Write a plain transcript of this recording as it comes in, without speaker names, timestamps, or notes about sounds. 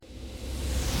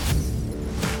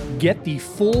Get the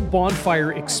full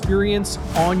Bonfire experience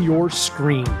on your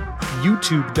screen.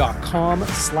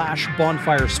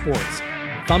 YouTube.com/Bonfire Sports.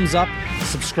 Thumbs up,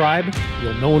 subscribe,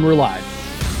 you'll know when we're live.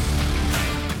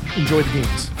 Enjoy the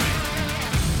games.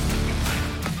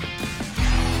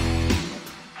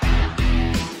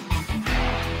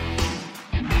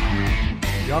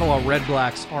 The Ottawa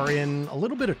Redblacks are in a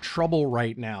little bit of trouble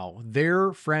right now.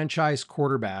 Their franchise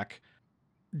quarterback,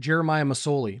 Jeremiah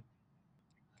Masoli,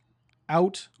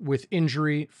 out with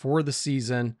injury for the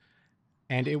season,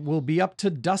 and it will be up to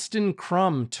Dustin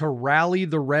Crum to rally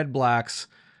the Redblacks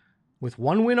with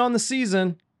one win on the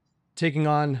season, taking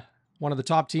on one of the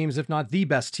top teams, if not the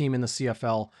best team in the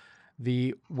CFL,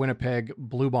 the Winnipeg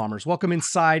Blue Bombers. Welcome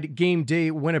inside Game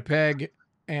Day Winnipeg.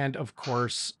 And of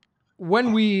course,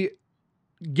 when we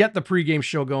get the pregame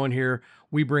show going here,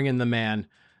 we bring in the man,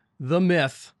 the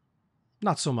myth,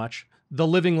 not so much, the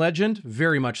living legend,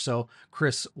 very much so,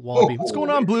 Chris Wallaby. What's going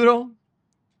on, Bluto?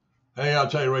 Hey, I'll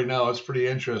tell you right now, it's pretty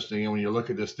interesting. And when you look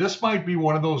at this might be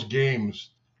one of those games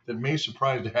that may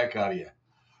surprise the heck out of you.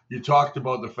 You talked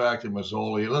about the fact that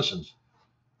Masoli, listen,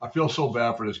 I feel so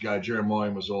bad for this guy, Jeremiah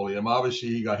Masoli. Obviously,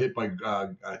 he got hit by, I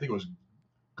think it was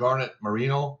Garnet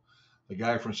Marino, the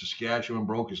guy from Saskatchewan,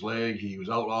 broke his leg. He was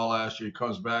out all last year. He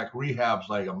comes back, rehabs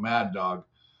like a mad dog.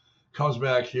 Comes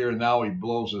back here, and now he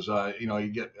blows his, now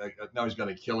he's got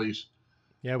Achilles.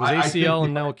 Yeah, it was ACL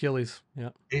and now Achilles. Yeah,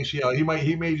 ACL.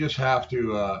 He may just have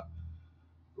to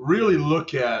really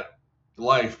look at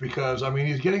life because, I mean,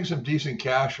 he's getting some decent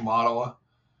cash from Ottawa.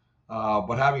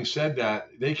 But having said that,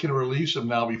 they can release him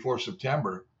now before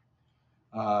September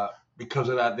because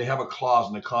of that. They have a clause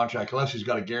in the contract, unless he's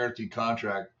got a guaranteed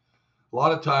contract. A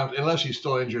lot of times, unless he's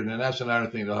still injured, and that's another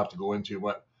thing they'll have to go into.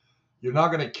 But you're not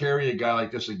going to carry a guy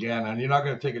like this again, and you're not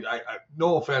going to take it.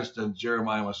 No offense to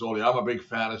Jeremiah Masoli. I'm a big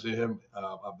fan of him,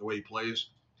 of the way he plays.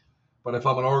 But if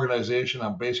I'm an organization,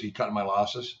 I'm basically cutting my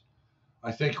losses.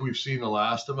 I think we've seen the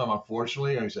last of him,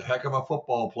 unfortunately. He's a heck of a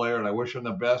football player, and I wish him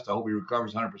the best. I hope he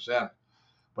recovers 100%.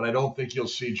 But I don't think you'll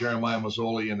see Jeremiah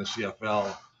Masoli in the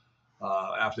CFL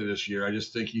after this year. I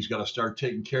just think he's got to start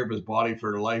taking care of his body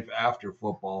for life after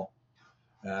football.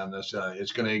 And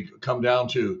it's going to come down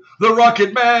to the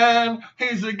Rocket Man.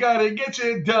 He's the guy that gets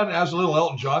it done. As a little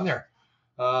Elton John there.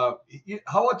 How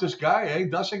about this guy,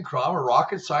 Dustin Crum, a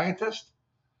rocket scientist,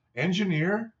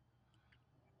 engineer?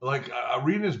 Like,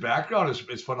 reading his background is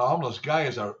phenomenal. This guy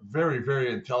is a very,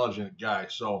 very intelligent guy.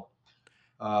 So,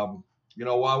 while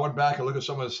I went back and looked at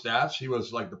some of his stats, he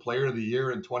was like the player of the year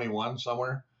in 21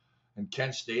 somewhere in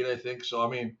Kent State, I think. So, I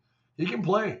mean, he can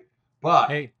play.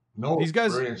 But hey, no these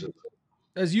guys, experience.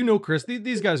 as you know, Chris,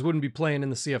 these guys wouldn't be playing in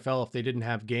the CFL if they didn't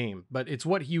have game. But it's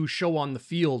what you show on the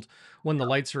field when the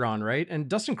lights are on, right? And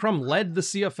Dustin Crum led the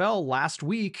CFL last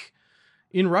week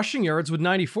in rushing yards with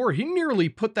 94. He nearly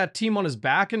put that team on his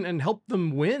back and helped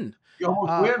them win. He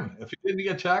almost win. If he didn't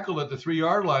get tackled at the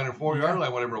 3-yard line or 4-yard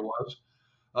line, whatever it was,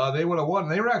 they would have won.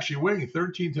 They were actually winning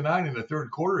 13-9 in the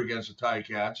third quarter against the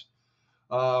Ticats.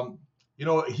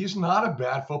 He's not a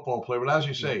bad football player, but as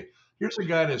you say, here's a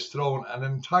guy that's thrown an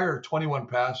entire 21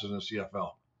 passes in the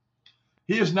CFL.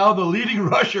 He is now the leading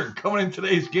rusher coming in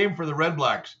today's game for the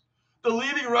Redblacks. The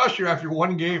leading rusher after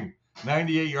one game,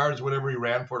 98 yards, whatever he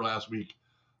ran for last week.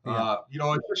 Yeah.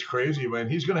 It's just crazy, man.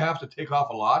 He's going to have to take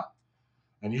off a lot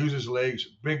and use his legs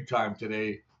big time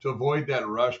today to avoid that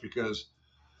rush because,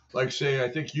 like say, I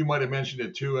think you might have mentioned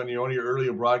it too in one of your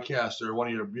earlier broadcasts or one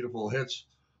of your beautiful hits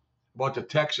about the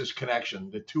Texas connection,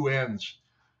 the two ends,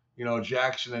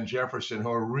 Jackson and Jefferson,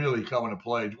 who are really coming to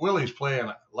play. Willie's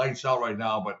playing lights out right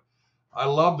now, but I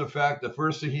love the fact the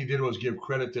first thing he did was give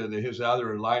credit to his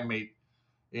other line mate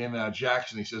in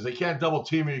Jackson. He says they can't double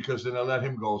team me because then they'll let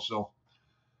him go. So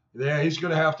yeah, they're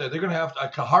going to have to,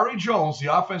 Kahari Jones,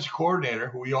 the offensive coordinator,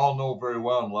 who we all know very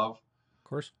well and love. Of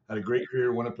course. Had a great career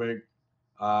in Winnipeg.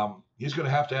 He's going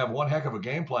to have one heck of a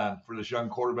game plan for this young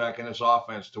quarterback and this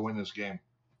offense to win this game.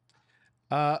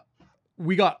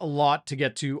 We got a lot to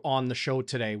get to on the show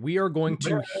today. We are going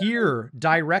to hear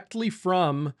directly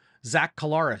from Zach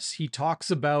Collaros. He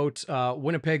talks about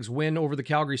Winnipeg's win over the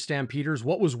Calgary Stampeders,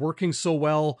 what was working so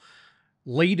well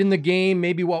late in the game,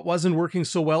 maybe what wasn't working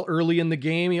so well early in the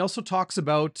game. He also talks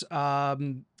about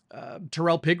Terrell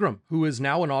Pigram, who is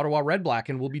now an Ottawa Redblack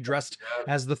and will be dressed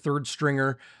as the third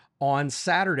stringer on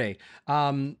Saturday.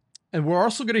 And we're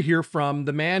also going to hear from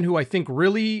the man who I think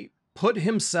really put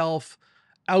himself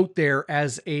out there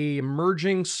as a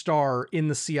emerging star in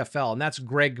the CFL, and that's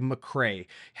Greg McCrae.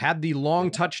 Had the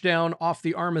long touchdown off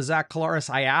the arm of Zach Collaros.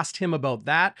 I asked him about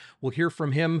that. We'll hear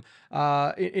from him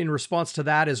in response to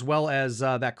that, as well as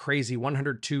that crazy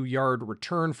 102-yard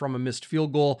return from a missed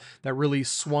field goal that really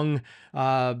swung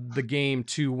the game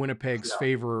to Winnipeg's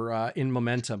favor in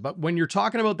momentum. But when you're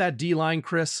talking about that D-line,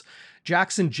 Chris,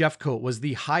 Jackson Jeffcoat was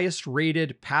the highest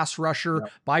rated pass rusher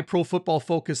by Pro Football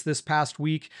Focus this past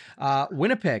week.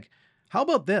 Winnipeg, how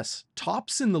about this?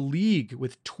 Tops in the league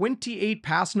with 28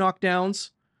 pass knockdowns.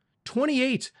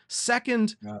 28.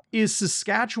 Second is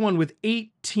Saskatchewan with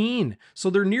 18. So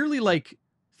they're nearly like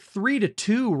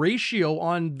 3-2 ratio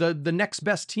on the next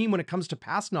best team when it comes to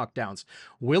pass knockdowns.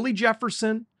 Willie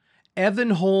Jefferson, Evan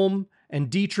Holm, and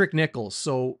Dietrich Nichols.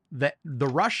 So the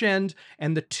rush end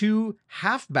and the two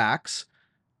halfbacks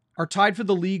are tied for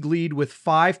the league lead with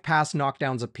 5 pass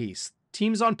knockdowns apiece.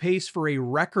 Teams on pace for a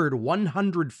record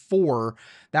 104.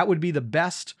 That would be the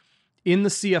best in the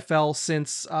CFL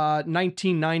since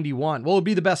 1991. Well, it would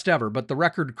be the best ever, but the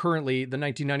record currently, the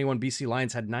 1991 BC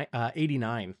Lions had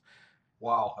 89.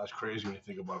 Wow, that's crazy when you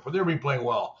think about it. But they've been playing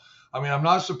well. I mean, I'm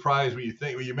not surprised when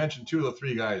you mentioned 2 of the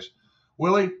 3 guys.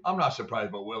 Willie, I'm not surprised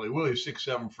about Willie. Willie's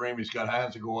 6'7" frame. He's got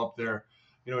hands to go up there.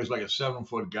 You know, he's like a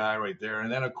 7-foot guy right there.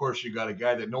 And then, of course, you got a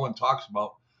guy that no one talks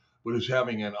about, but who's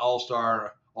having an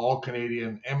all-star,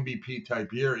 all-Canadian MVP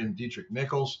type year in Dietrich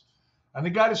Nichols. And the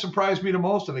guy that surprised me the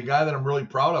most, and the guy that I'm really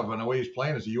proud of and the way he's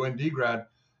playing, is a UND grad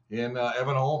in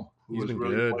Evan Holm, who has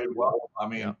really played well. I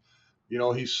mean, you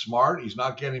know, he's smart. He's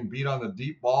not getting beat on the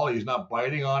deep ball. He's not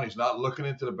biting on. He's not looking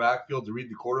into the backfield to read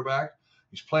the quarterback.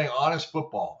 He's playing honest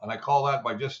football. And I call that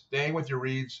by just staying with your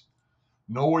reads,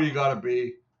 know where you got to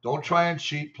be. Don't try and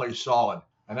cheat. Play solid.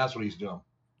 And that's what he's doing.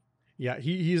 Yeah,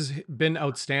 he's been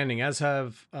outstanding, as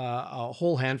have a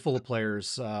whole handful of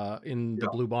players in the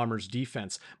Blue Bombers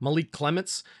defense. Malik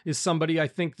Clements is somebody I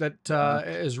think that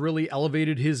has really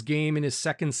elevated his game in his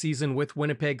second season with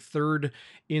Winnipeg, 3rd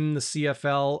in the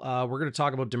CFL. We're going to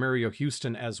talk about Demario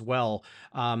Houston as well.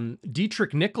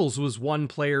 Dietrich Nichols was one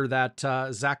player that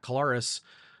Zach Collaros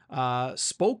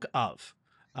spoke of.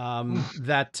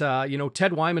 That, you know,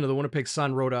 Ted Wyman of the Winnipeg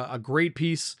Sun wrote a great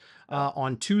piece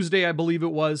on Tuesday, I believe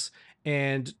it was,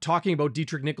 and talking about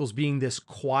Dietrich Nichols being this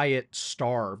quiet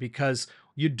star, because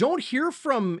you don't hear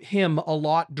from him a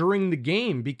lot during the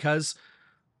game because,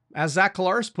 as Zach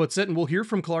Collaros puts it, and we'll hear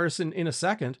from Collaros in a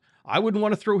second, I wouldn't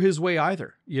want to throw his way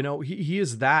either. You know, he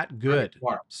is that good.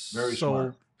 Very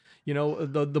smart. You know,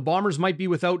 the Bombers might be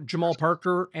without Jamal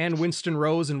Parker and Winston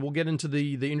Rose, and we'll get into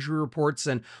the injury reports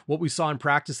and what we saw in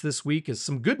practice this week. Is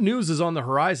some good news is on the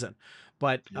horizon.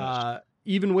 But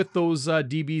even with those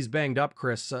DBs banged up,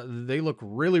 Chris, they look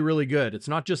really, really good. It's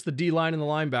not just the D-line and the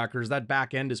linebackers. That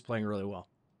back end is playing really well.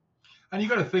 And you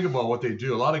got to think about what they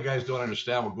do. A lot of guys don't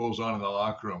understand what goes on in the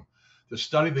locker room. To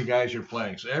study the guys you're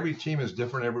playing. So every team is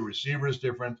different. Every receiver is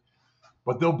different.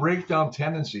 But they'll break down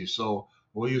tendencies. So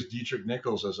we'll use Dietrich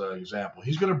Nichols as an example.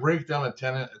 He's going to break down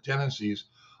the tendencies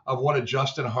of what a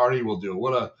Justin Hardy will do,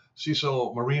 what a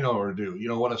Cecil Marino will do, you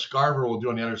know, what a Scarver will do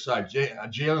on the other side.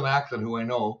 Jalen Ackland, who I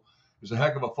know is a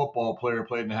heck of a football player,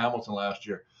 played in Hamilton last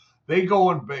year. They go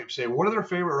and say, what are their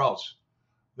favorite routes?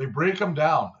 They break them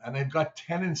down, and they've got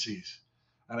tendencies.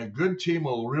 And a good team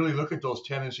will really look at those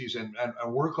tendencies and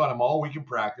work on them all week in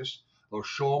practice. They'll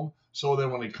show them so that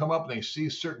when they come up and they see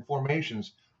certain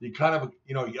formations, you kind of,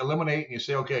 you know, you eliminate and you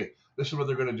say, okay, this is what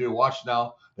they're going to do. Watch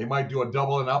now. They might do a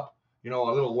double and up, you know,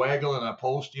 a little waggle and a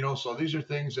post, you know. So these are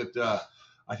things that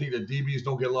I think the DBs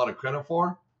don't get a lot of credit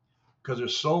for because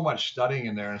there's so much studying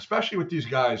in there, and especially with these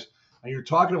guys. And you're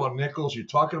talking about Nichols, you're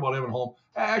talking about Evan Holm.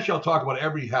 Actually, I'll talk about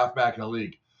every halfback in the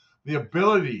league. The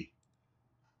ability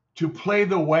to play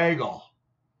the waggle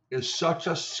is such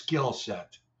a skill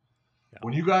set. Yeah.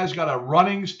 When you guys got a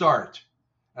running start,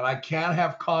 and I can't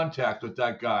have contact with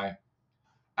that guy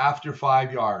after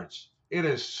 5 yards, it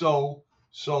is so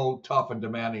tough and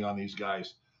demanding on these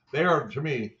guys. They are, to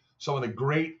me, some of the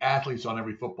great athletes on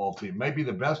every football team, maybe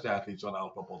the best athletes on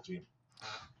our football team.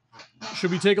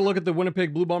 Should we take a look at the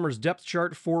Winnipeg Blue Bombers depth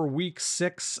chart for week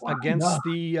 6 against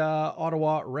the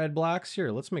Ottawa Red Blacks?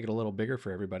 Here, let's make it a little bigger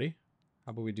for everybody.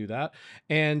 How about we do that?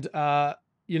 And,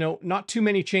 you know, not too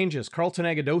many changes. Carlton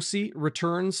Agudosi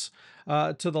returns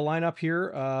to the lineup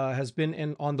here, has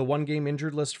been on the 1-game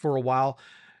injured list for a while.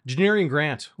 Janarian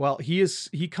Grant, well,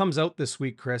 he comes out this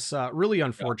week, Chris. Really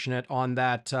unfortunate on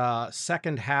that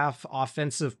second half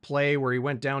offensive play where he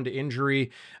went down to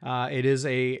injury. It is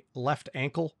a left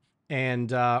ankle.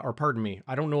 And, or pardon me,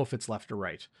 I don't know if it's left or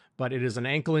right, but it is an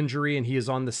ankle injury and he is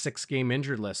on the 6-game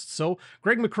injured list. So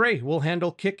Greg McRae will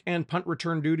handle kick and punt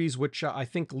return duties, which I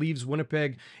think leaves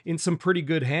Winnipeg in some pretty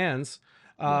good hands.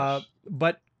 Yes.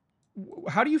 But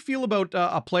how do you feel about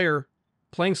a player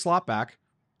playing slot back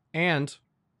and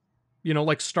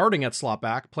like starting at slot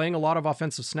back, playing a lot of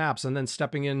offensive snaps, and then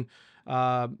stepping into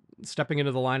the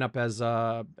lineup as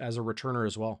a returner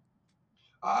as well.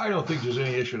 I don't think there's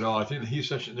any issue at all. I think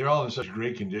they're all in such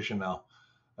great condition now.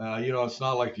 It's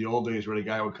not like the old days where the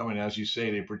guy would come in, as you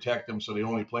say, they protect him so they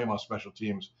only play him on special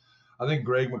teams. I think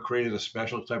Greg McCrae is a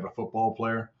special type of football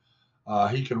player.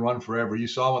 He can run forever. You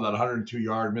saw him on that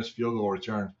 102-yard missed field goal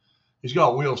return. He's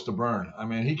got wheels to burn. I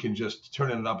mean, he can just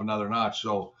turn it up another notch.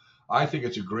 So I think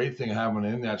it's a great thing having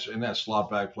him in that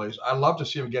slot back place. I'd love to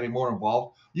see him getting more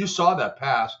involved. You saw that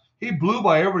pass. He blew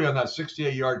by everybody on that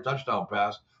 68-yard touchdown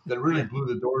pass that really blew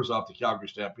the doors off the Calgary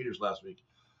Stampeders last week.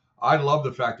 I love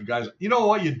the fact that guys, you know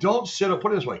what? You don't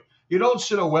put it this way, you don't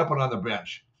sit a weapon on the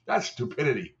bench. That's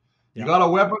stupidity. You got a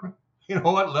weapon, you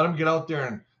know what? Let him get out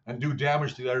there and do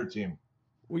damage to the other team.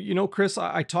 Well, Chris,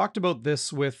 I talked about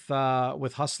this with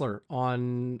Hustler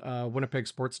on Winnipeg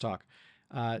Sports Talk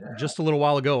just a little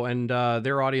while ago, and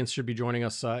their audience should be joining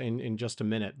us in just a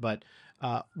minute. But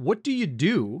what do you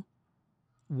do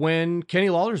when Kenny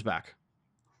Lawler's back?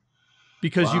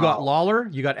 Because you got Lawler,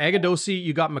 you got Agadosi,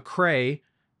 you got McCrae.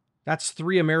 That's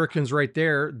 3 Americans right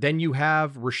there. Then you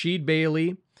have Rasheed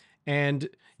Bailey, and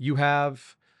you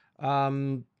have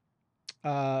so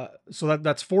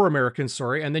that's 4 Americans,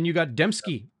 sorry. And then you got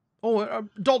Dembski. Oh,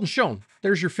 Dalton Schoen.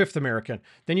 There's your 5th American.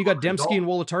 Then you got Dembski and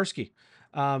Wolotarski.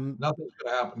 Nothing's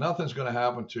gonna happen. Nothing's gonna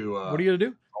happen to. What are you gonna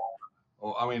do?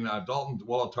 Dalton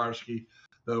Wolotarski.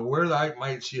 Where I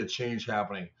might see a change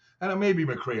happening, and it may be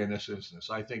McCrae in this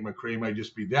instance. I think McCrae might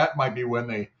just be that. Might be when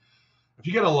they. If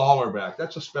you get a Lawler back,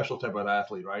 that's a special type of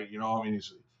athlete, right?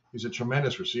 He's a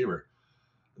tremendous receiver.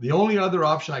 The only other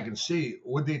option I can see,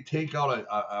 would they take out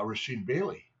a Rasheed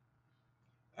Bailey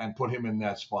and put him in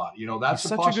that spot? That's He's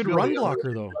such a good run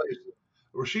blocker, though.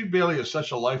 Rasheed Bailey is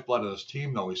such a lifeblood of this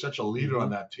team, though. He's such a leader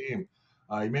on that team.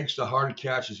 He makes the hard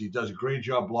catches. He does a great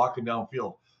job blocking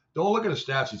downfield. Don't look at his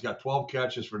stats. He's got 12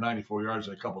 catches for 94 yards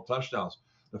and a couple touchdowns.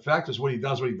 The fact is what he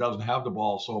does when he doesn't have the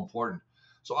ball is so important.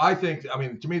 So I think,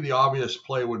 to me, the obvious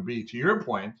play would be, to your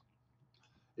point,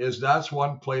 is that's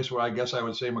one place where I guess I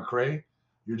would say McCrae,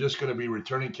 you're just going to be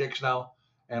returning kicks now,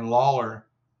 and Lawler,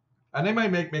 and they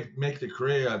might make the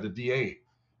McCrae the DA,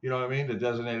 the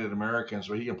designated American,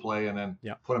 so he can play and then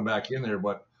put him back in there.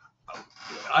 But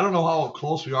I don't know how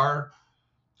close we are.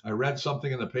 I read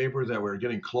something in the paper that we're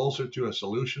getting closer to a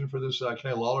solution for this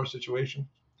Kenny Lawler situation.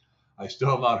 I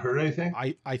still have not heard anything.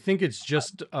 I think it's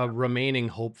just remaining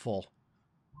hopeful.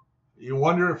 You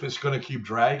wonder if it's going to keep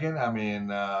dragging.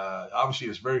 Obviously,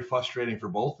 it's very frustrating for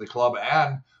both the club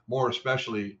and more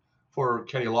especially for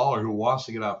Kenny Lawler, who wants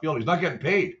to get out field. He's not getting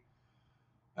paid,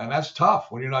 and that's tough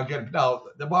when you're not getting. Now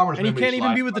the Bombers, and he can't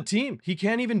even be with the team. He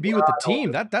can't even be with the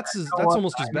team. That's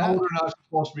almost as bad. They're not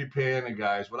supposed to be paying the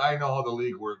guys, but I know how the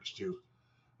league works too,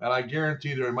 and I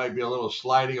guarantee there might be a little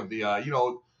sliding of the,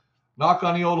 knock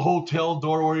on the old hotel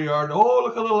door where you are. Oh,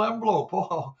 look, a little envelope.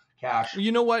 Oh. Cash.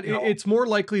 You know what? It's more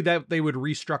likely that they would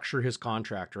restructure his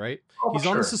contract, right? He's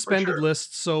on the suspended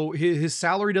list, so his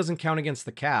salary doesn't count against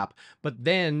the cap, but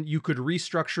then you could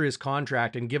restructure his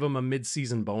contract and give him a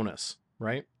mid-season bonus,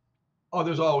 right? Oh,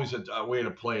 there's always a way to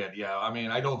play it, yeah.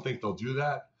 I don't think they'll do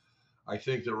that. I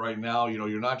think that right now,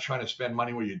 you're not trying to spend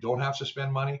money where you don't have to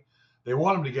spend money. They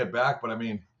want him to get back, but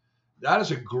that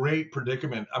is a great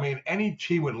predicament. Any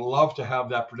team would love to have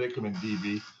that predicament,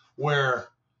 DB, where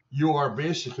you are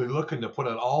basically looking to put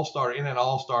an all-star in an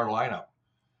all-star lineup.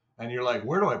 And you're like,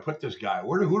 where do I put this guy?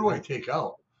 Who do I take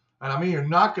out? And you're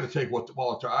not going to take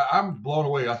Wolotarski. I'm blown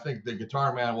away. I think the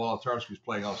guitar man, Wolotarski, is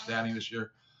playing outstanding this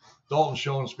year. Dalton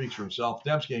Schoen speaks for himself.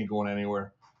 Dembski ain't going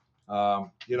anywhere.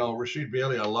 Rasheed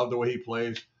Bailey, I love the way he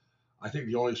plays. I think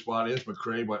the only spot is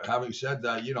McCrae. But having said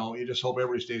that, you just hope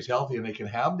everybody stays healthy and they can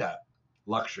have that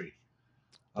luxury.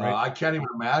 Right. I can't even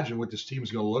imagine what this team is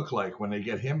going to look like when they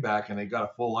get him back and they got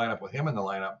a full lineup with him in the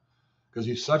lineup, because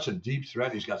he's such a deep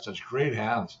threat. He's got such great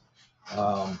hands.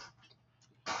 You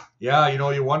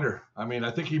wonder.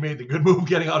 I think he made the good move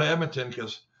getting out of Edmonton,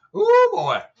 because, oh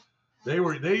boy, they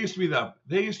used to be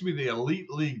the elite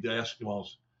league, the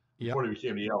Eskimos, before they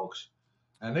became the Elks,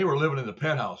 and they were living in the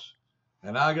penthouse.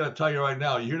 And I got to tell you right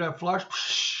now, you hear that flush?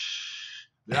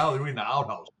 Now they're in the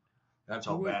outhouse. That's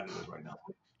how bad it is right now.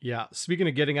 Yeah. Speaking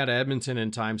of getting out of Edmonton in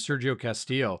time, Sergio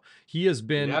Castillo, he has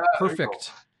been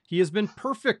perfect. He has been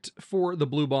perfect for the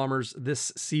Blue Bombers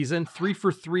this season. 3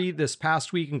 for 3 this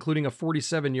past week, including a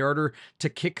 47-yarder to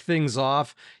kick things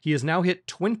off. He has now hit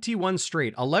 21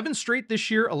 straight, 11 straight this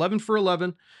year, 11 for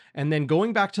 11. And then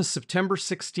going back to September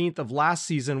 16th of last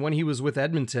season when he was with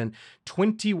Edmonton,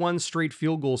 21 straight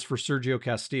field goals for Sergio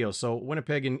Castillo. So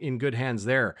Winnipeg in good hands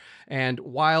there. And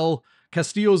while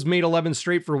Castillo's made 11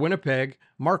 straight for Winnipeg.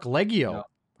 Mark Yeah. Leggio,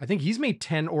 I think he's made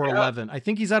 10 or Yeah. 11. I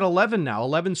think he's at 11 now.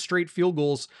 11 straight field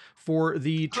goals for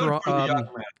the Good for the young man.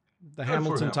 Good for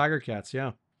Hamilton him. Tiger Cats. Yeah.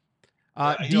 You know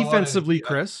what? And Defensively,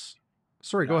 Chris.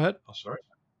 Sorry, go yeah. ahead. Oh, sorry.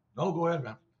 No, go ahead,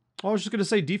 man. I was just going to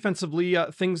say defensively,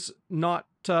 things not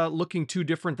looking too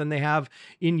different than they have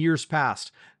in years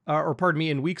past, or pardon me,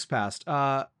 in weeks past.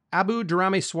 Abu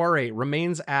Darame Soare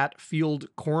remains at field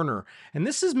corner, and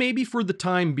this is maybe for the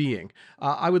time being.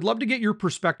 I would love to get your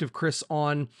perspective, Chris,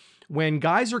 on when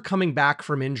guys are coming back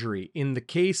from injury. In the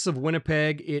case of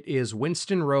Winnipeg, it is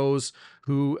Winston Rose,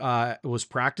 who was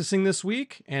practicing this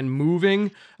week and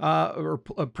moving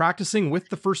practicing with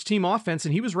the first team offense.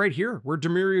 And he was right here where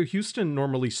Demerio Houston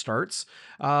normally starts.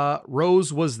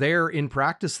 Rose was there in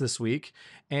practice this week,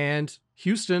 and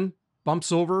Houston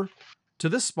bumps over to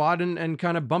this spot and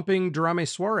kind of bumping Darame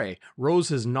Soare. Rose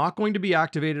is not going to be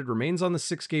activated, remains on the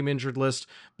 6-game injured list,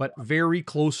 but very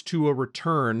close to a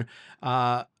return.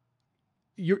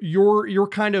 Your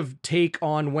kind of take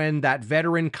on when that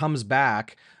veteran comes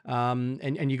back,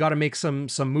 and you got to make some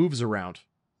moves around.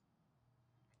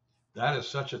 That is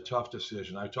such a tough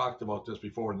decision. I talked about this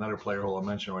before with another player who I'll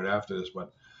mention right after this,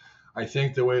 but I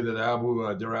think the way that Abu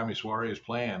Darame Soare is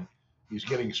playing, he's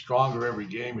getting stronger every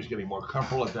game. He's getting more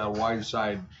comfortable at that wide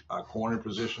side corner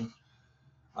position.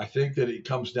 I think that it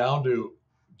comes down to,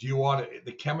 do you want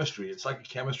the chemistry? It's like a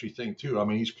chemistry thing too. I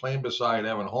mean, he's playing beside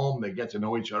Evan Holm. They get to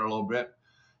know each other a little bit.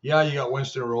 Yeah, you got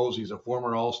Winston Rose. He's a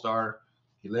former All-Star.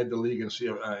 He led the league in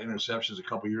interceptions a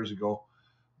couple years ago.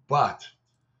 But,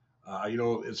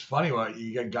 it's funny.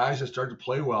 You get guys that start to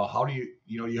play well. How do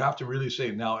you have to really say,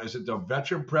 now, is it the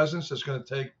veteran presence that's going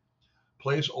to take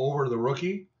place over the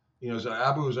rookie? Is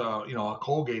Abu's a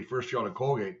Colgate, first year out of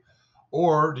Colgate?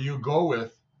 Or do you go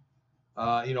with,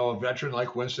 a veteran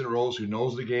like Winston Rose who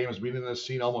knows the game, has been in this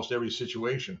scene almost every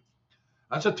situation?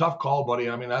 That's a tough call, buddy.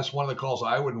 I mean, that's one of the calls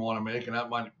I wouldn't want to make, and that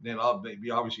might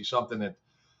be obviously something that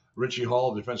Richie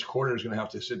Hall, the defense coordinator, is going to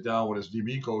have to sit down with his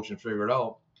DB coach and figure it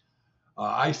out.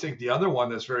 I think the other one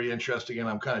that's very interesting, and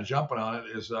I'm kind of jumping on it,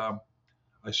 is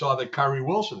I saw that Kyrie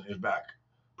Wilson is back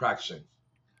practicing.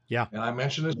 Yeah. And I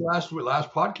mentioned this last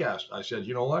podcast. I said,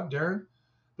 you know what, Darren?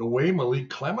 The way Malik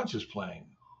Clements is playing,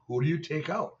 who do you take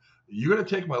out? You're going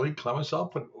to take Malik Clements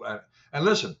out? And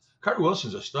listen, Kyrie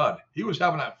Wilson's a stud. He was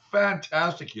having a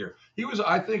fantastic year.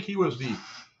 I think he was the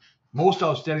most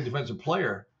outstanding defensive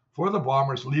player for the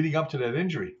Bombers leading up to that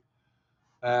injury.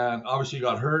 And obviously he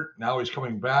got hurt. Now he's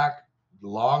coming back.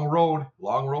 Long road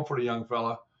for the young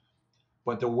fella.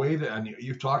 But the way that, and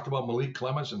you've talked about Malik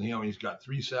Clements, and he's got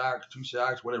 3 sacks, 2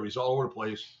 sacks, whatever. He's all over the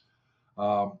place.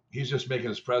 He's just making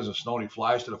his presence known. He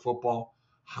flies to the football.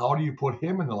 How do you put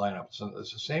him in the lineup? So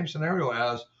it's the same scenario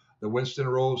as the Winston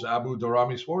Rose, Abu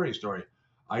Darame Soare story.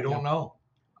 I don't know.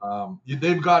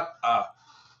 They've got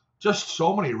just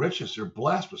so many riches. They're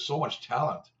blessed with so much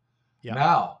talent. Yeah.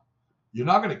 Now, you're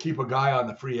not going to keep a guy on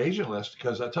the free agent list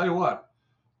because I tell you what,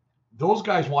 those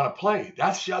guys want to play.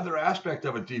 That's the other aspect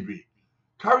of it, DB.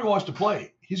 Kyrie wants to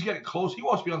play. He's getting close. He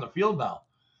wants to be on the field now.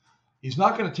 He's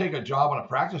not going to take a job on a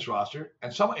practice roster.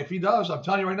 And if he does, I'm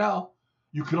telling you right now,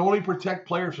 you can only protect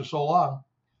players for so long.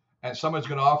 And someone's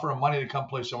going to offer him money to come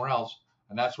play somewhere else.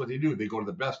 And that's what they do. They go to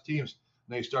the best teams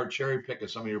and they start cherry picking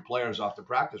some of your players off the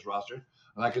practice roster.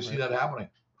 And I can see that happening.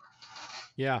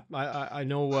 Yeah, I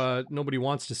know nobody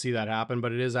wants to see that happen,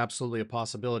 but it is absolutely a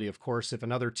possibility. Of course, if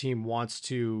another team wants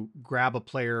to grab a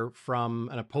player from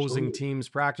an opposing team's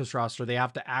practice roster, they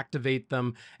have to activate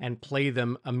them and play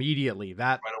them immediately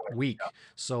that week. Yeah.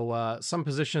 So some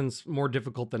positions more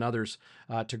difficult than others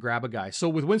to grab a guy. So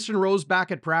with Winston Rose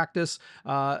back at practice,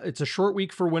 it's a short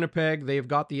week for Winnipeg. They've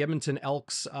got the Edmonton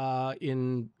Elks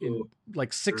in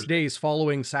like 6 days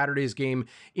following Saturday's game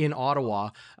in Ottawa,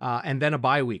 and then a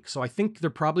bye week. So I think they're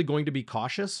probably going to be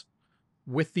cautious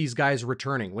with these guys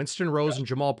returning. Winston Rose and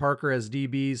Jamal Parker as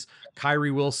DBs,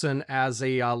 Kyrie Wilson as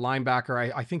a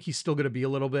linebacker. I think he's still going to be a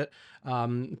little bit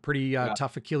pretty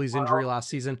tough Achilles injury last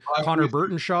season. Connor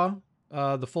Burtonshaw,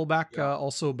 the fullback,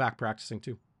 also back practicing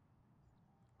too.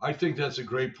 I think that's a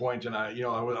great point, and I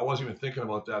wasn't even thinking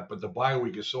about that, but the bye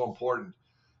week is so important.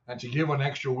 And to give an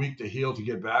extra week to heal to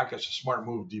get back, that's a smart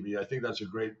move, DB. I think that's a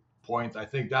great point. I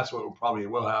think that's what probably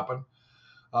will happen.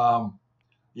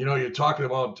 You're talking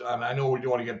about, and I know we don't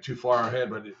want to get too far ahead,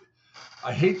 but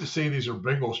I hate to say these are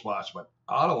bingo spots, but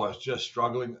Ottawa is just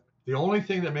struggling. The only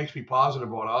thing that makes me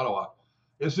positive about Ottawa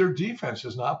is their defense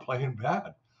is not playing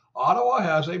bad. Ottawa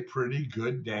has a pretty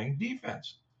good dang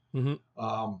defense.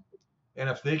 Mm-hmm. And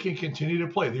if they can continue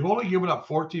to play, they've only given up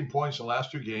 14 points in the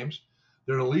last 2 games.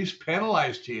 They're the least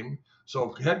penalized team.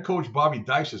 So head coach Bobby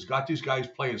Dice has got these guys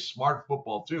playing smart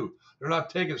football too. They're not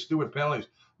taking stupid penalties.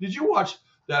 Did you watch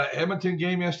that Edmonton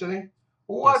game yesterday? Yes,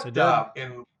 I What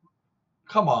did.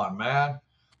 come on, man.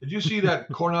 Did you see that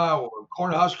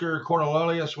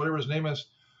Cornelius, whatever his name is,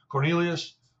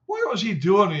 Cornelius? What was he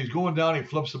doing? He's going down. He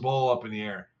flips the ball up in the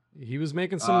air. He was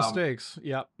making some Um, mistakes.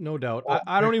 Yeah, no doubt. oh,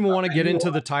 I don't even want to and get you know into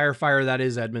what? the tire fire that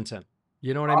is Edmonton.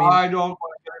 You know what I mean? I don't want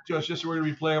to get into it. It's just we're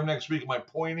going to replay them next week. My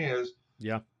point is,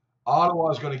 Yeah. Ottawa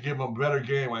is going to give them a better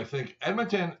game. I think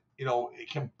Edmonton, it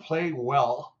can play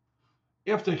well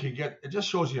if they can get. It just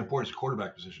shows the importance of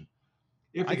quarterback position.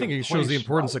 If I they think can it play shows the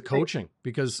importance smart, of coaching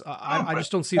because I but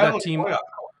just don't see that penalty. team. Oh yeah.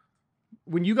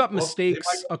 When you got Well, they might.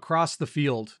 mistakes across the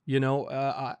field,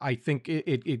 I think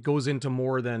it goes into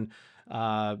more than,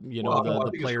 Well, no, I the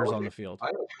think it's players on coaching. the field. I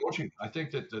think it's coaching. I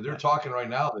think that they're Yeah. talking right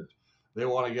now that they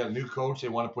want to get a new coach. They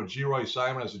want to put G. Roy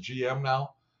Simon as a GM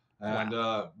now, and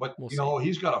Wow. but We'll see.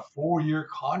 he's got a 4-year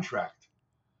contract,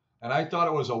 and I thought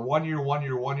it was a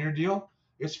 1-year deal.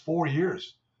 It's 4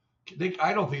 years.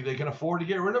 I don't think they can afford to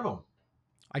get rid of him.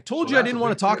 I told So you I that's a didn't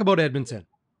want big to talk deal. about Edmonton.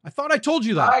 I thought I told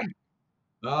you that.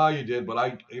 No, you did, but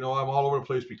I'm all over the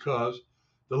place because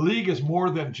the league is more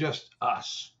than just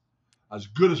us. As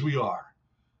good as we are,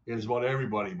 it is about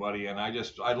everybody, buddy. And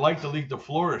I'd like the league to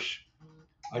flourish.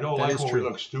 I don't That like is when we true.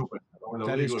 look stupid, when the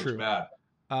That league is looks true. bad.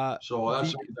 So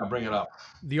that's The the reason I bring it up.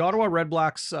 the Ottawa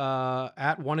Redblacks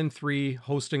at 1-3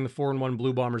 hosting the 4-1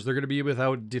 Blue Bombers. They're going to be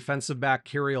without defensive back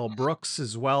Cariel Brooks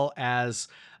as well as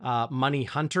Money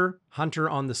Hunter. Hunter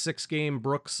on the 6 game.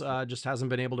 Brooks just hasn't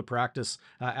been able to practice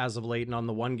as of late, and on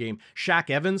the 1 game. Shaq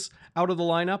Evans out of the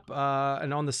lineup,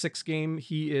 and on the 6 game,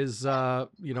 he is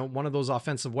one of those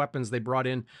offensive weapons they brought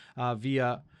in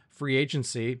via free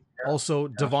agency. Also,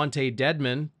 Devontae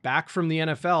Dedman back from the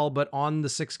NFL, but on the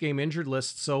 6 game injured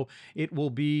list. So it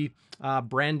will be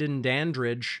Brandon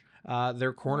Dandridge,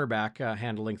 their cornerback,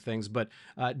 handling things. But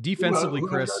defensively, Who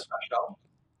got Chris, a touchdown?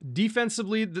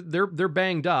 defensively, they're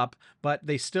banged up, but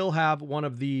they still have one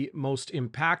of the most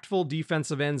impactful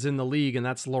defensive ends in the league, and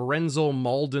that's Lorenzo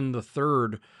Malden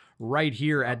III. Right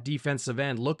here at defensive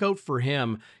end. Look out for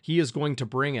him. He is going to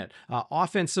bring it.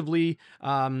 Offensively,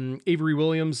 Avery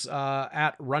Williams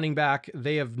at running back.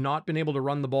 They have not been able to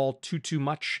run the ball too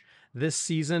much this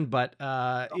season, but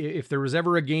if there was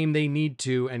ever a game they need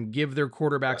to and give their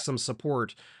quarterback some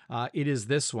support, it is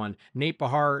this one. Nate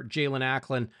Bahar, Jalen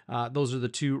Acklin, those are the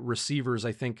 2 receivers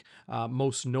I think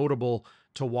most notable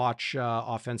to watch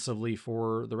offensively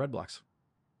for the Red Blacks.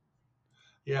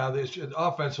 Yeah,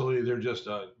 offensively they're just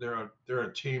they're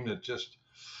a team that just,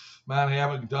 man, they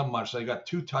haven't done much. They got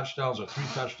 2 touchdowns or 3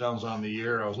 touchdowns on the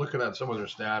year. I was looking at some of their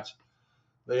stats.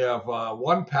 They have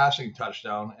 1 passing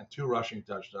touchdown and 2 rushing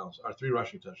touchdowns, or 3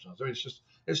 rushing touchdowns. I mean,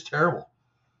 it's terrible.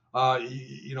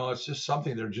 It's just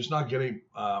something they're just not getting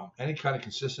any kind of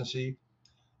consistency,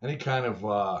 any kind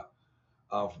of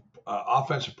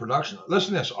offensive production.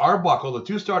 Listen to this: Arbuckle, the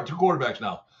 2 quarterbacks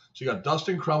now. So you got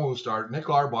Dustin Crum who start, Nick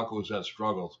Arbuckle who's had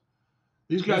struggles.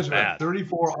 These guys have had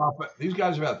 34. These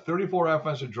guys have had 34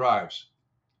 offensive drives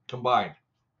combined.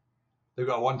 They've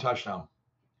got 1 touchdown.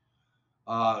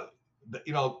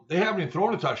 They haven't even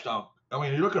thrown a touchdown. I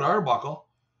mean, you look at Arbuckle,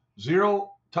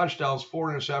 0 touchdowns, 4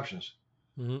 interceptions.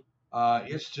 Mm-hmm.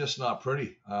 It's just not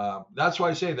pretty. That's why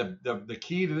I say the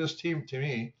key to this team, to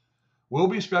me, will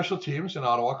be special teams in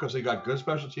Ottawa because they got good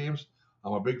special teams.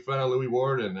 I'm a big fan of Louis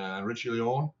Ward and Richie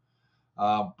Leone.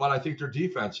 But I think their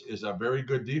defense is a very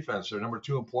good defense. They're number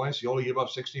 2 in points. They only give up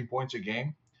 16 points a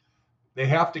game. They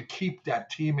have to keep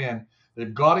that team in.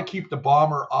 They've got to keep the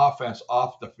Bomber offense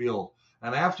off the field.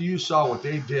 And after you saw what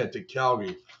they did to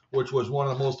Calgary, which was one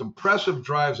of the most impressive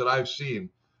drives that I've seen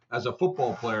as a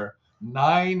football player,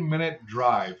 9-minute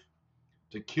drive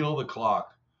to kill the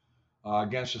clock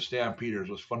against the Stampeders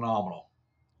was phenomenal.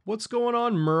 What's going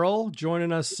on, Merle?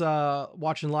 Joining us,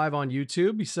 watching live on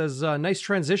YouTube. He says, nice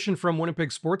transition from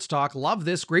Winnipeg Sports Talk. Love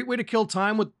this. Great way to kill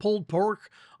time with pulled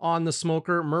pork on the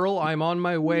smoker. Merle, I'm on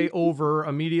my way over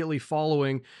immediately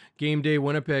following GameDay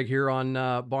Winnipeg here on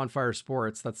Bonfire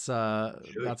Sports. That's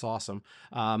awesome.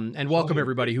 And welcome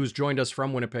everybody who's joined us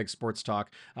from Winnipeg Sports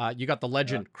Talk. You got the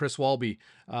legend, Chris Walby,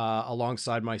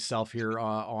 alongside myself here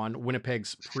on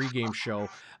Winnipeg's pregame show.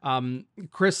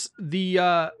 Chris,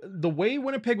 the way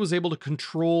Winnipeg was able to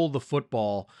control the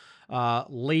football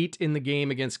late in the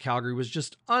game against Calgary was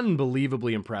just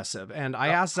unbelievably impressive. And I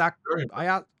asked Zach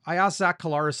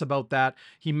Collaros about that.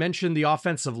 He mentioned the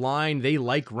offensive line. They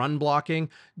like run blocking.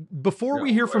 Before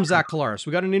we hear from Zach Collaros,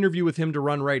 we got an interview with him to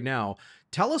run right now.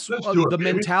 Tell us the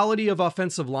mentality of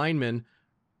offensive linemen,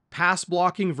 pass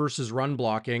blocking versus run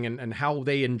blocking, and how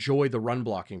they enjoy the run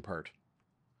blocking part.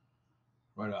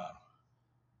 Right on.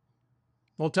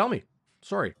 Well, tell me.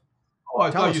 Sorry. Oh,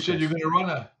 I Tell thought us, you said Chris. you're going to run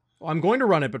a. I'm going to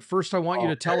run it, but first I want you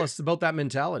to tell Okay. us about that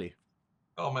mentality.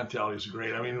 Oh, mentality is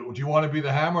great. I mean, do you want to be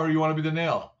the hammer or you want to be the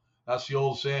nail? That's the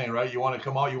old saying, right? You want to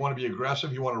come out, you want to be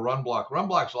aggressive, you want to run block. Run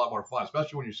block's a lot more fun,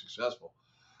 especially when you're successful,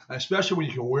 and especially when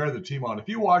you can wear the team out. If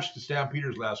you watched the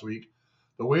Stampeders last week,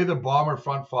 the way the Bomber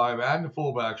front five and the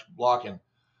fullbacks blocking,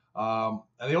 and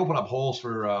they open up holes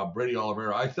for Brady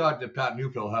Oliveira. I thought that Pat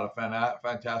Newfield had a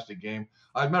fantastic game.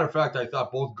 As a matter of fact, I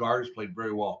thought both guards played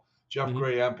very well. Jeff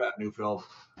Gray and Pat Newfield,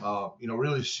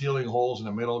 really sealing holes in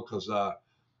the middle because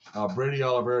Brady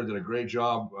Oliveira did a great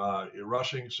job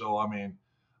rushing. So, I mean,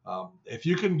 if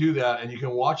you can do that and you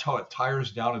can watch how it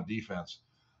tires down a defense,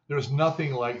 there's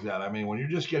nothing like that. I mean, when you're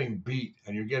just getting beat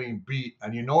and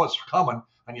you know it's coming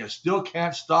and you still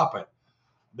can't stop it,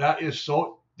 that is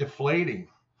so deflating.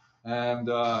 And,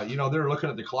 they're looking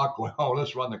at the clock going, oh,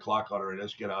 let's run the clock out already.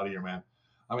 Let's get out of here, man.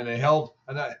 I mean, they held,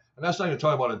 and that's not even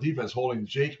talking about a defense holding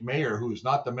Jake Mayer, who's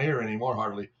not the Mayer anymore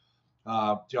hardly,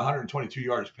 to 122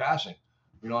 yards passing.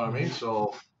 You know what I mean?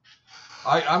 So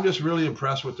I'm just really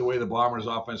impressed with the way the Bombers'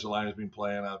 offensive line has been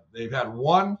playing. They've had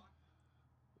one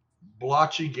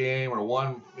blotchy game or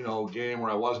one, game where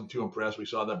I wasn't too impressed. We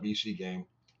saw that BC game.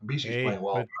 BC's playing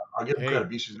well. I'll give them credit.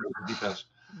 BC's got good defense.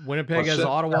 Winnipeg has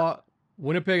Ottawa.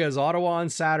 Winnipeg has Ottawa on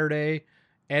Saturday.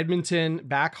 Edmonton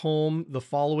back home the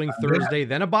following Thursday.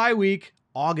 Then a bye week,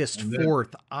 August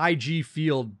 4th. IG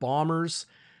Field, Bombers,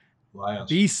 Lions.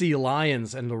 BC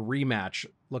Lions, and the rematch.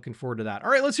 Looking forward to that.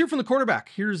 All right, let's hear from the quarterback.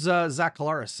 Here's Zach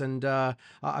Collaros, and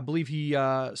I believe he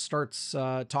starts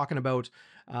talking about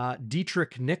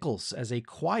Dietrich Nichols as a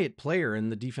quiet player in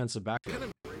the defensive backfield.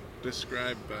 Kind of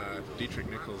describe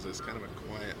Dietrich Nichols as kind of a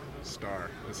quiet star.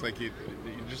 It's like you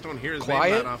just don't hear his name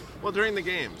that often. Well, during the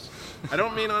games. I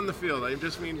don't mean on the field. I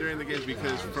just mean during the games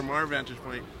because from our vantage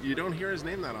point, you don't hear his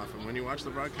name that often when you watch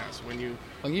the broadcast.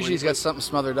 Usually he's got something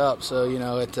smothered up, so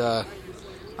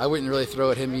I wouldn't really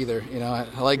throw at him either.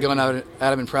 I like going out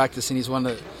at him in practice, and he's one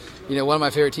of my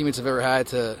favorite teammates I've ever had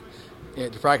to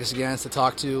practice against, to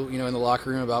talk to, in the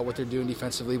locker room about what they're doing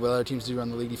defensively, what other teams do around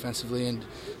the league defensively, and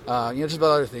just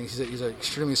about other things. He's an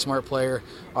extremely smart player.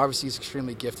 Obviously, he's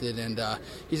extremely gifted, and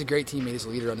he's a great teammate. He's a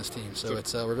leader on this team, so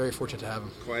we're very fortunate to have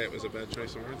him. Quiet was a bad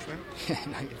choice of words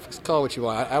then? Call it what you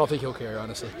want. I don't think he'll care,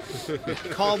 honestly.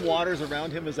 Calm waters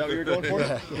around him. Is that what you're going for?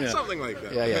 Yeah. Something like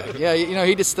that. Yeah.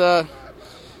 He just.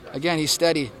 Again, he's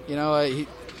steady. You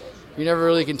never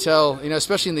really can tell.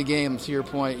 Especially in the game. To your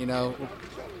point,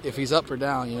 if he's up or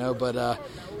down. But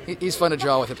he's fun to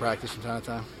draw with at practice from time to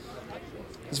time.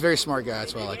 He's a very smart guy.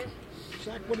 That's why I like him.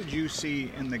 Zach, what did you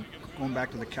see going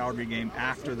back to the Calgary game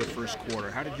after the first quarter?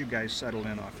 How did you guys settle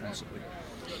in offensively?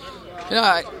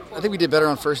 I think we did better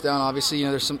on first down. Obviously,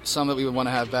 there's some that we would want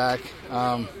to have back.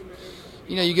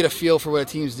 You get a feel for what a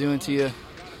team's doing to you.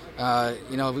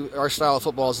 Our style of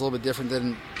football is a little bit different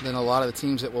than a lot of the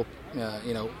teams that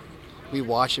we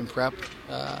watch and prep,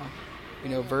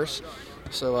 verse.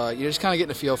 So you're just kind of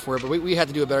getting a feel for it. But we had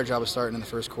to do a better job of starting in the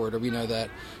first quarter. We know that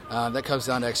that comes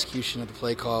down to execution of the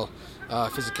play call,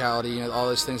 physicality, all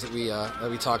those things that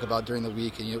we talk about during the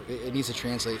week, and it needs to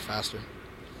translate faster.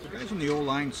 The guys on the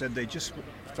O-line said they just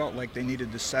felt like they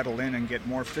needed to settle in and get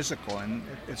more physical, and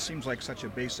it seems like such a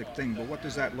basic thing, but what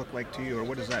does that look like to you, or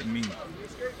what does that mean?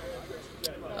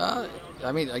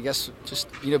 I guess just,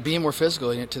 being more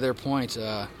physical, to their point.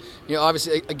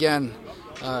 Obviously, again,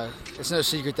 it's no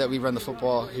secret that we run the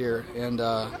football here, and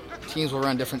teams will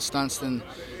run different stunts than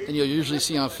you'll usually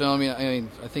see on film. I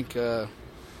think I'm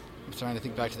trying to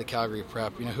think back to the Calgary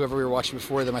prep. Whoever we were watching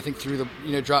before them, I think threw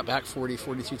dropped back 40,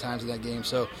 42 times in that game.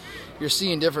 So you're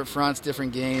seeing different fronts,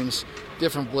 different games,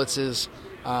 different blitzes.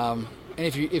 And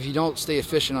if you don't stay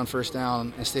efficient on first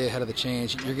down and stay ahead of the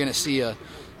change, you're going to see a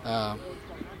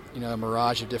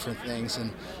mirage of different things.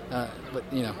 And but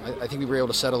I think we were able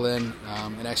to settle in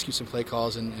and execute some play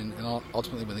calls and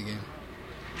ultimately win the game.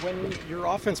 When your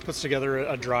offense puts together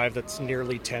a drive that's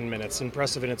nearly 10 minutes,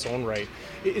 impressive in its own right,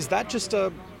 is that just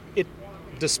it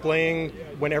displaying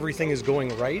when everything is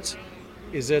going right?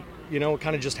 Is it, it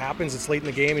kind of just happens, it's late in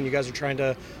the game and you guys are trying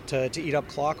to eat up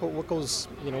clock? What goes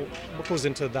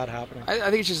into that happening? I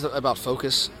think it's just about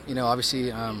focus.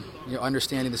 Obviously,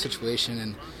 understanding the situation,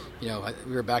 and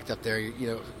we were backed up there.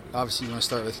 Obviously you want to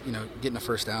start with getting a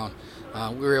first down.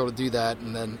 We were able to do that,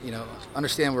 and then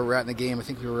understand where we're at in the game. I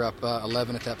think we were up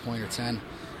 11 at that point, or 10.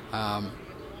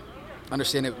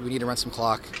 understand that we need to run some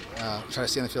clock, try to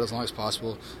stay on the field as long as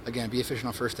possible. Again, be efficient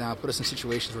on first down, put us in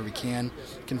situations where we can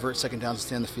convert second downs and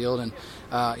stay on the field. And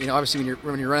obviously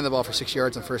when you're running the ball for 6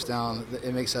 yards on first down,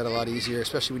 it makes that a lot easier,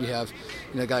 especially when you have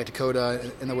a guy like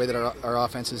Dakota and the way that our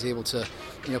offense is able to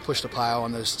push the pile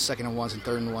on those second and ones and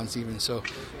third and ones even. So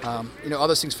all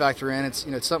those things factor in. It's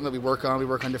it's something that we work on. We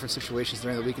work on different situations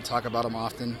during the week and talk about them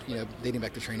often. Dating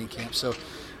back to training camp. So.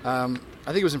 I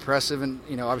think it was impressive, and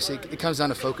obviously it comes down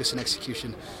to focus and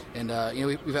execution. And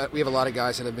we have a lot of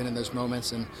guys that have been in those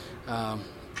moments, and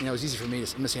it was easy for me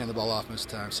to miss hand the ball off most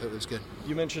of the time, so it was good.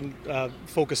 You mentioned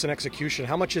focus and execution.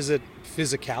 How much is it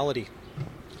physicality?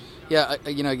 Yeah,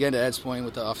 again to Ed's point,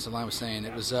 what the offensive line was saying,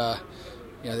 it was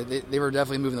they were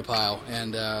definitely moving the pile,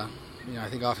 and I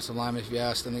think offensive linemen, if you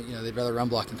asked them, they'd rather run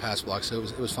block than pass block, so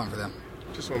it was fun for them.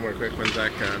 Just one more quick one,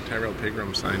 Zach. Tyrell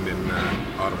Pregame signed in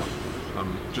Ottawa.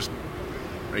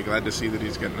 Are you glad to see that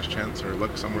he's getting his chance or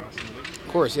look somewhere else in the league? Of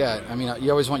course, yeah. I mean,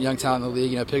 you always want young talent in the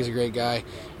league. Pig's a great guy.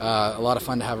 A lot of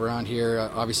fun to have around here.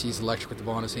 Obviously, he's electric with the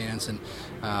ball in his hands, and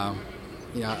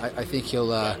I think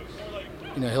he'll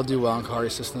do well in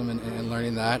Kari's system and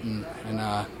learning that, and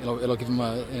it'll give him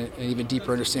an even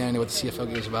deeper understanding of what the CFL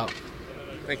game is about.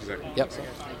 Thank you, Zach. Yep.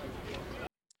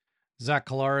 Zach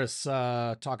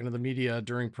Collaros talking to the media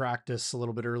during practice a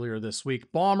little bit earlier this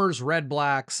week. Bombers, Red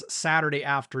Blacks, Saturday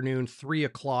afternoon,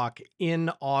 3:00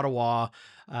 in Ottawa.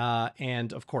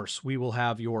 And of course, we will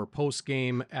have your post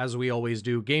game, as we always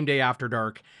do, Game Day After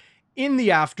Dark in the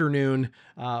afternoon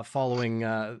following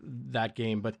that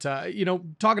game. But,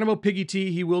 talking about Piggy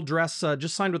T, he will dress,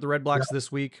 just signed with the Red Blacks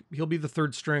this week. He'll be the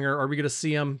third stringer. Are we going to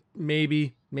see him?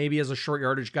 Maybe as a short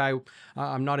yardage guy.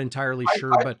 I'm not entirely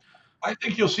sure, but I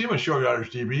think you'll see him in short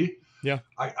yardage, DB. Yeah.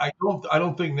 I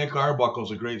don't think Nick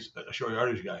Arbuckle's a great short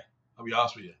yardage guy. I'll be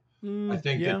honest with you. I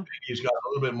think that he's got a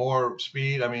little bit more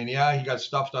speed. I mean, he got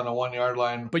stuffed on the 1 yard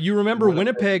line. But you remember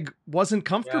Winnipeg wasn't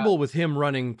comfortable with him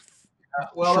running.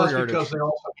 Well, that's because they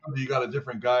also you got a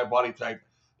different guy, body type.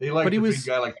 They like big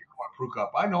guy like Dakota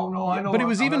Prukop. I know. But it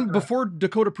was even before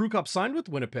Dakota Prukop signed with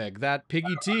Winnipeg that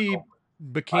Piggy T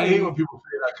became. I hate when people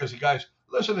say that because the guys.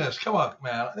 Listen to this. Come on,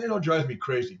 man. They don't drive me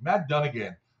crazy. Matt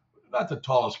Dunnigan, not the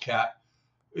tallest cat.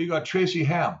 You got Tracy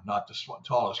Ham, not the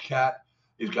tallest cat.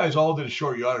 These guys all did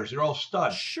short yarders. They're all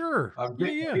studs. Sure.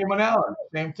 Damon Allen,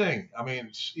 same thing. I mean,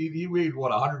 he weighed,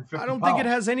 150 I don't think it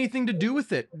has anything to do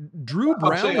with it. Drew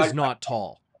Brown is not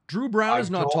tall. Drew Brown is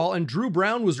not tall, and Drew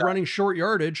Brown was running short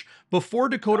yardage before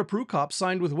Dakota Prukop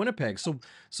signed with Winnipeg. So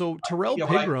Tyrell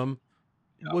Pigram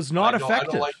was not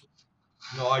effective.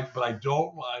 But I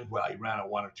don't mind. Well, he ran it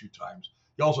 1 or 2 times.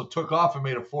 He also took off and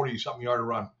made a 40-something yard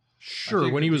run.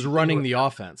 Sure, when he was running the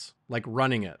offense, like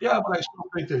running it. Yeah, but I still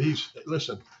think that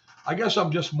listen, I guess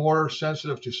I'm just more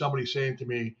sensitive to somebody saying to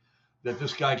me that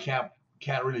this guy can't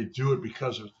really do it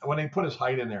because of when they put his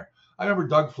height in there. I remember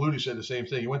Doug Flutie said the same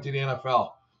thing. He went to the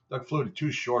NFL. Doug Flutie,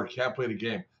 too short, can't play the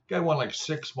game. Guy won like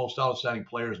 6 most outstanding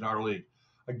players in our league.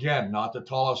 Again, not the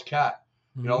tallest cat.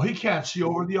 He can't see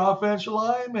over the offensive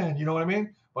line, man. You know what I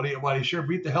mean? But he sure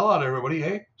beat the hell out of everybody,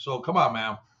 hey? So come on,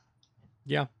 man.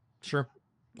 Yeah, sure.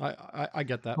 I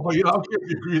get that. Well, I don't care if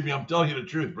you agree with me. I'm telling you the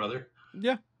truth, brother.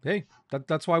 Yeah. Hey,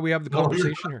 that's why we have the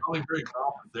conversation here. I'm very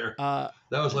confident there.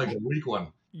 That was like a weak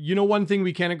one. One thing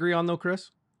we can agree on, though,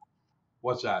 Chris?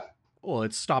 What's that? Well,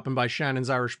 it's stopping by Shannon's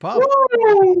Irish Pub.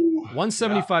 Woo!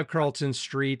 175 Carlton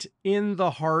Street in the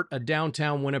heart of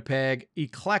downtown Winnipeg.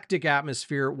 Eclectic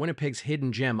atmosphere. Winnipeg's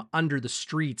hidden gem under the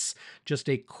streets. Just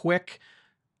a quick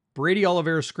Brady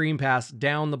Oliveira screen pass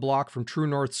down the block from True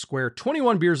North Square.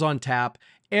 21 beers on tap.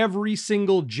 Every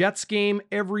single Jets game,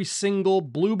 every single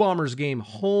Blue Bombers game,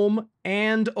 home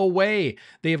and away.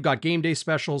 They have got game day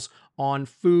specials on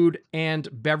food and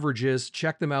beverages.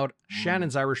 Check them out,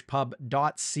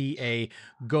 shannonsirishpub.ca.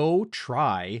 Go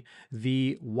try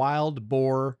the wild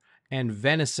boar and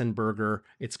venison burger.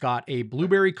 It's got a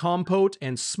blueberry compote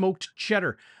and smoked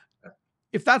cheddar.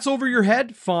 If that's over your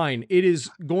head, fine. It is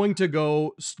going to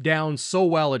go down so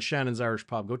well at Shannon's Irish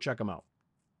Pub. Go check them out.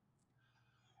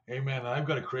 Hey, man, I've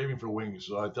got a craving for wings.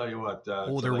 So I tell you what.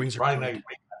 Their wings are Friday great. night.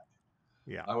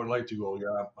 Yeah, I would like to go.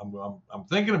 Yeah, I'm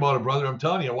thinking about it, brother. I'm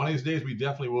telling you, one of these days we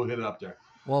definitely will hit it up there.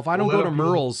 Well, if I don't go to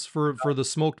Merle's for the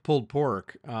smoked pulled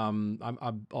pork,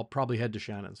 I'll probably head to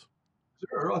Shannon's.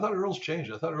 I thought Earl's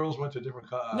changed. I thought Earl's went to a different.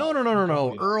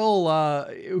 No. Earl,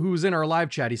 who was in our live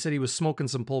chat, he said he was smoking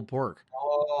some pulled pork.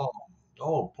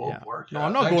 Pulled pork. Yeah. No,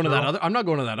 I'm not going to that other. I'm not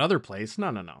going to that other place.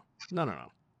 No.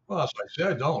 Well, that's what I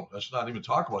said. Don't. Let's not even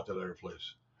talk about that other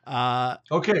place.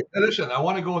 Okay. Listen, I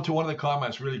want to go into one of the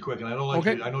comments really quick, and I don't like.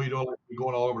 I know you don't like me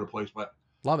going all over the place, but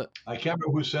love it. I can't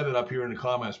remember who said it up here in the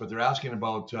comments, but they're asking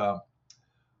about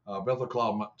Bethel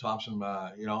Cloud Thompson,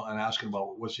 and asking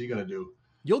about what's he going to do.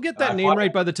 You'll get that name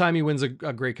right by the time he wins a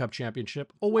Grey Cup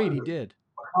championship. Oh, wait, he did.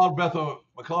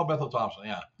 McLeod Bethel Thompson,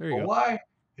 yeah. There you go. Why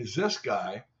is this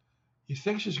guy, he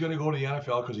thinks he's going to go to the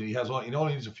NFL because he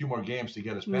only needs a few more games to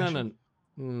get his pension.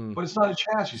 But it's not a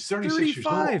chance. He's 36 years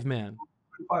old. Man.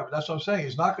 35. That's what I'm saying.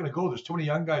 He's not going to go. There's too many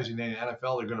young guys in the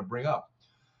NFL they're going to bring up.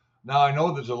 Now, I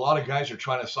know there's a lot of guys who are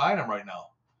trying to sign him right now.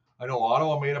 I know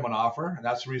Ottawa made him an offer, and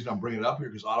that's the reason I'm bringing it up here,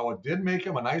 because Ottawa did make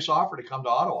him a nice offer to come to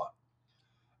Ottawa.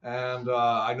 And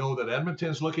I know that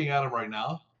Edmonton's looking at him right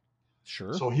now.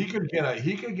 Sure. So he could get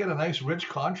a nice rich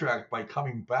contract by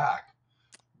coming back.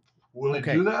 Will he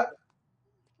do that?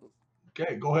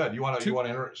 Okay, go ahead. You want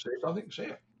to say something? Say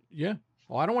it. Yeah.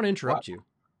 Well, I don't want to interrupt you.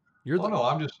 No,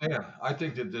 I'm just saying. I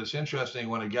think that it's interesting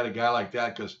when you get a guy like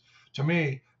that, because to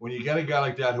me, when you get a guy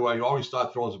like that who I always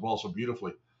thought throws the ball so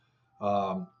beautifully,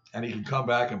 and he can come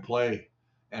back and play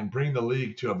and bring the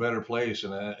league to a better place,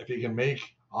 and if he can make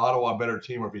Ottawa a better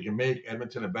team, or if he can make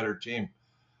Edmonton a better team,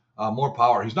 more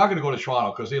power. He's not going to go to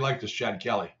Toronto because they like this Chad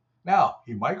Kelly. Now,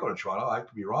 he might go to Toronto. I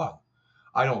could be wrong.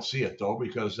 I don't see it, though,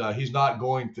 because he's not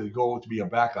going to go to be a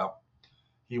backup.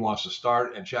 He wants to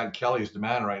start, and Chad Kelly is the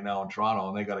man right now in Toronto,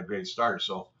 and they got a great start.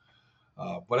 So,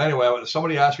 but anyway,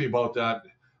 somebody asked me about that,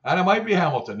 and it might be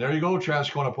Hamilton. There you go,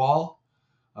 Transcona Paul.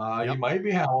 He might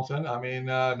be Hamilton. I mean,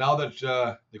 now that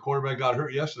the quarterback got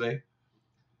hurt yesterday,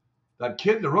 that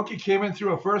kid, the rookie, came in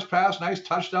through a first pass, nice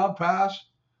touchdown pass.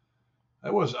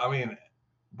 It was, I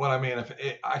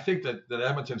think that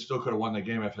Edmonton still could have won the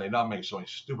game if they not make so many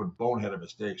stupid boneheaded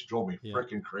mistakes. Drove me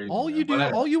freaking crazy. All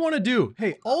you want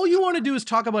to do is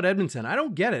talk about Edmonton. I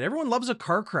don't get it. Everyone loves a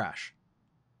car crash.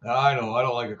 I know. I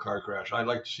don't like a car crash. I'd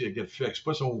like to see it get fixed.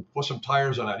 Put some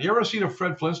tires on that. You ever seen a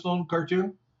Fred Flintstone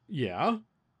cartoon? Yeah.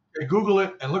 Okay, Google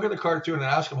it and look at the cartoon and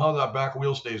ask him how that back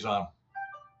wheel stays on.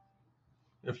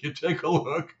 If you take a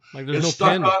look, like there's no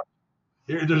pin.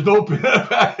 There's no pin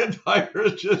back in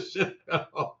tires. Just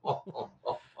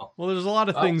well, there's a lot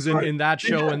of things in that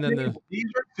show, and then these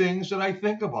are things that I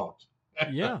think about.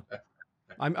 Yeah,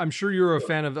 I'm sure you're a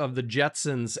fan of the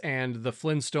Jetsons and the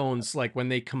Flintstones, like when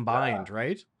they combined,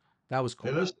 right? That was cool.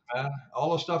 It is, man.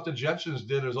 All the stuff the Jetsons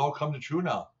did has all come to true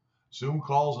now. Zoom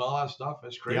calls and all that stuff.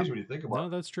 It's crazy when you think about it. No,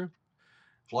 that's true.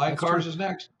 Flying cars is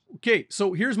next. Okay,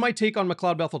 so here's my take on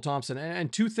McLeod Bethel Thompson, and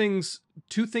two things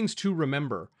to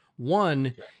remember.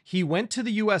 One, he went to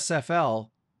the USFL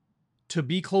to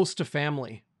be close to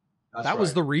family. That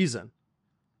was the reason.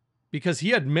 Because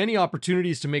he had many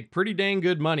opportunities to make pretty dang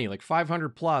good money, like 500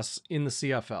 plus in the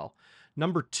CFL.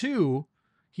 Number two,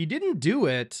 he didn't do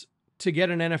it to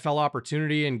get an NFL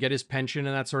opportunity and get his pension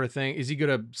and that sort of thing. Is he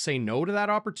going to say no to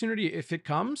that opportunity if it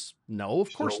comes? No,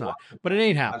 of course not. But it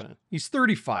ain't happening. He's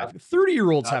 35.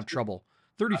 30-year-olds have trouble.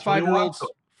 35-year-olds,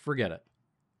 forget it.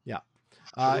 Yeah.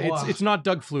 It's not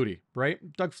Doug Flutie, right?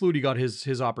 Doug Flutie got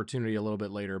his opportunity a little bit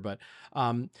later, but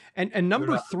and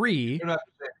number three, you're not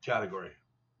the same category.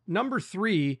 Number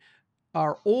three,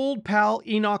 our old pal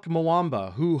Enoch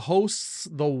Mwamba, who hosts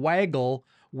the Waggle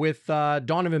with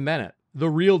Donovan Bennett, the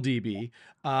real DB,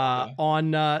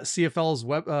 on CFL's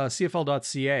web,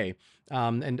 CFL.ca.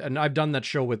 And I've done that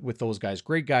show with those guys.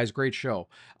 Great guys, great show.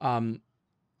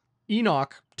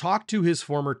 Enoch talked to his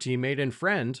former teammate and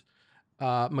friend,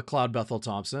 McLeod Bethel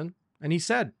Thompson, and he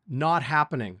said, not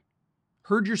happening.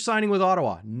 Heard you're signing with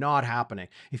Ottawa. Not happening.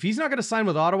 If he's not going to sign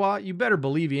with Ottawa, you better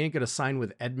believe he ain't going to sign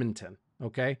with Edmonton.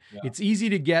 Okay. Yeah. It's easy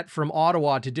to get from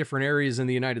Ottawa to different areas in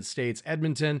the United States.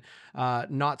 Edmonton,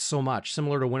 not so much.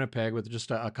 Similar to Winnipeg, with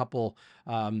just a couple,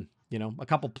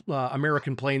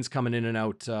 American planes coming in and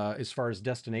out as far as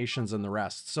destinations and the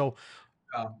rest. So,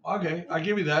 okay, I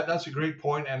give you that. That's a great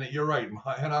point, and you're right.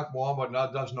 Enoch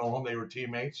Mwamba does know him. They were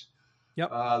teammates. Yep.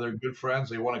 They're good friends.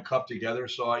 They won a cup together.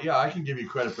 So, yeah, I can give you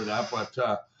credit for that.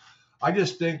 But I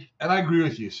just think, and I agree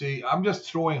with you. See, I'm just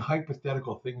throwing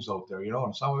hypothetical things out there,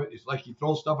 and some of it is like you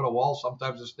throw stuff at a wall.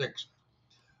 Sometimes it sticks.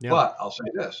 Yeah. But I'll say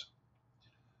this.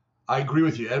 I agree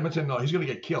with you. Edmonton, no, he's going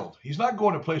to get killed. He's not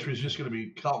going to a place where he's just going to be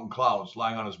counting clouds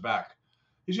lying on his back.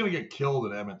 He's going to get killed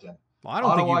in Edmonton. Well, I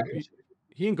don't think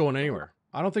he ain't going anywhere.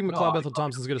 I don't think McLeod Bethel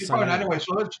Thompson's going to sign anyway.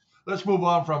 So let's move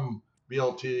on from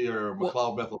BLT or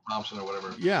McLeod Bethel Thompson or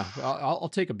whatever. Yeah, I'll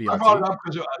take a BLT. I brought it up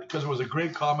because it was a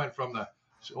great comment from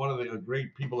one of the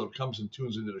great people that comes and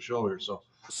tunes into the show here. So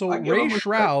Ray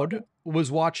Shroud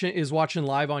is watching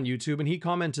live on YouTube, and he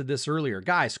commented this earlier.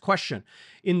 Guys, question.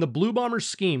 In the Blue Bombers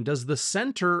scheme, does the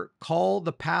center call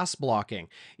the pass blocking?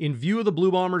 In view of the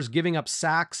Blue Bombers giving up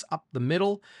sacks up the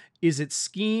middle, is it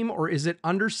scheme or is it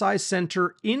undersized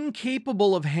center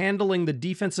incapable of handling the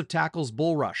defensive tackle's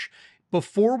bull rush?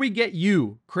 before we get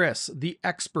you, Chris, the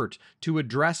expert, to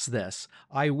address this,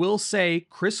 I will say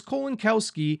Chris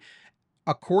Kolinkowski,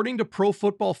 according to Pro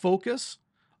Football Focus,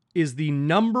 is the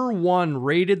number 1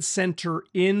 rated center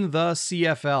in the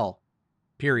CFL,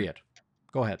 period.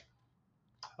 Go ahead.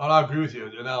 I agree with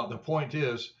you. Now, the point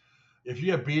is, if you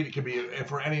get beat, it can be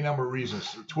for any number of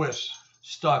reasons, twists,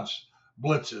 stunts,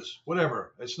 blitzes,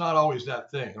 whatever. It's not always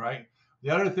that thing, right? The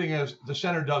other thing is the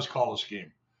center does call a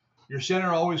scheme. Your center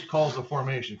always calls the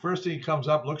formation. First thing he comes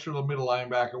up, looks for the middle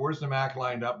linebacker. Where's the MAC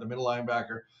lined up? The middle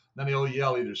linebacker. Then he'll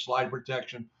yell either slide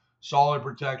protection, solid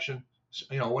protection,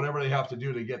 whatever they have to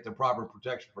do to get the proper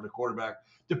protection for the quarterback,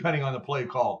 depending on the play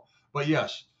call. But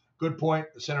yes, good point.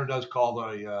 The center does call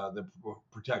the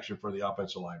protection for the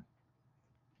offensive line.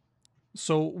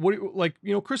 So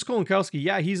Chris Kolinkowski,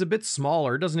 yeah, he's a bit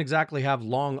smaller, doesn't exactly have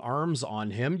long arms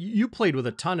on him. You played with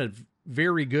a ton of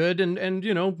very good and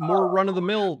more run of the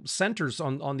mill centers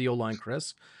on the O-line,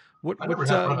 Chris. What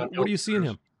do you see in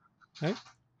him? Hey?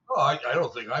 Oh, I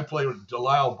don't think I played with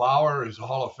Delisle Bauer, who's a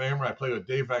Hall of Famer. I played with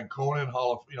Dave Van Conen,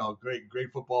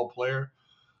 great football player.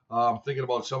 I'm thinking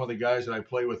about some of the guys that I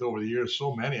played with over the years.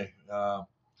 So many.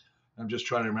 I'm just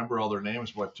trying to remember all their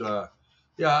names, but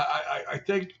I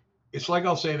think it's like,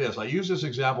 I'll say this. I used this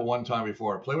example one time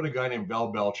before. I played with a guy named Bell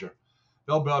Belcher.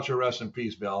 Bell Belcher, rest in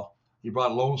peace, Bell. He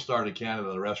brought Lone Star to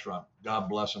Canada, the restaurant. God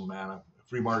bless him, man.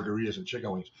 Free margaritas and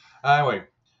chicken wings. Anyway,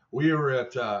 we were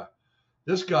at.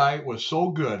 This guy was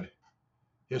so good.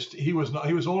 He was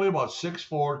only about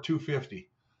 6'4", 250.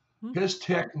 His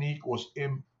technique was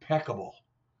impeccable.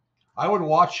 I would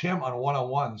watch him on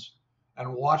one-on-ones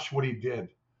and watch what he did,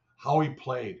 how he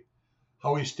played,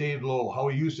 how he stayed low, how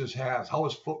he used his hands, how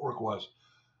his footwork was.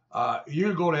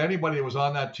 You go to anybody that was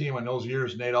on that team in those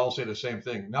years, and they'd all say the same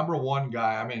thing. Number one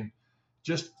guy. I mean,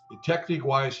 just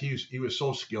technique-wise, he was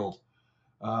so skilled.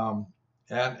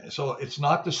 And so it's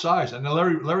not the size. And then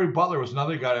Larry Butler was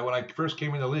another guy that when I first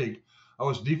came in the league, I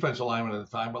was defensive lineman at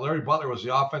the time, but Larry Butler was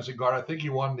the offensive guard. I think he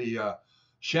won the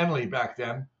Shenley back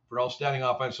then for outstanding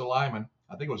offensive lineman.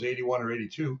 I think it was 81 or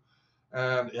 82.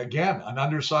 And again, an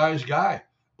undersized guy,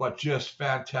 but just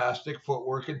fantastic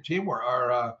footwork and teamwork,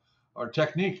 our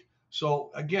technique.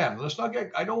 So again,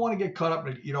 I don't want to get caught up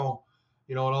in,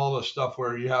 in all the stuff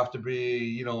where you have to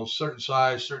be, certain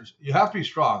size, you have to be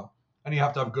strong and you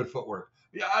have to have good footwork.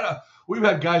 Yeah, we've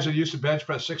had guys that used to bench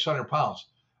press 600 pounds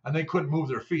and they couldn't move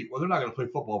their feet. Well, they're not going to play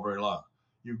football very long.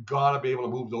 You've got to be able to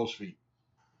move those feet.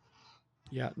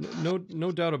 Yeah, no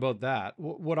doubt about that.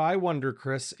 What I wonder,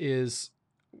 Chris, is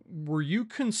were you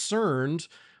concerned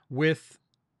with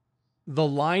the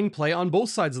line play on both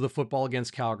sides of the football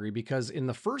against Calgary? Because in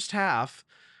the first half,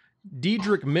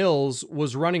 Dedrick Mills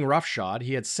was running roughshod.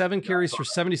 He had 7 carries for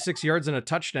 76 yards and a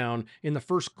touchdown in the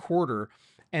first quarter.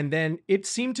 And then it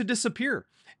seemed to disappear.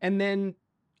 And then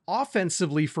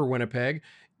offensively for Winnipeg,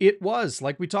 it was,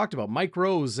 like we talked about, Mike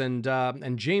Rose and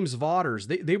James Vaughters.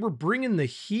 They were bringing the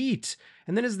heat.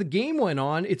 And then as the game went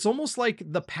on, it's almost like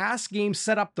the pass game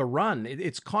set up the run.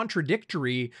 It's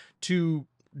contradictory to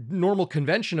normal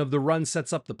convention of the run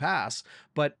sets up the pass.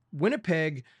 But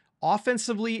Winnipeg,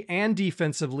 offensively and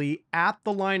defensively at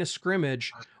the line of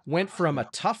scrimmage, went from a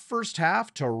tough first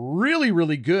half to really,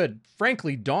 really good,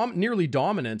 frankly, nearly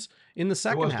dominant in the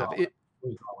second half.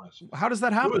 How does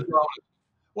that happen?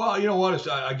 Well, you know what?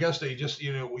 I guess they just,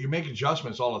 you make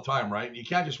adjustments all the time, right? You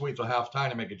can't just wait till halftime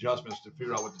to make adjustments to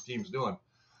figure out what the team's doing.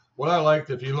 What I liked,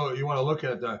 if you want to look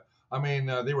at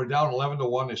they were down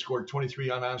 11-1. They scored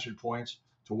 23 unanswered points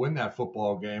to win that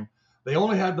football game. They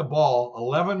only had the ball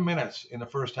 11 minutes in the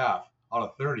first half out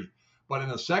of 30. But in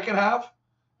the second half,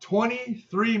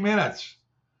 23 minutes.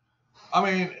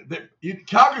 I mean,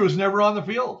 Calgary was never on the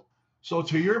field. So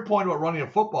to your point about running a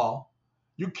football,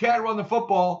 you can't run the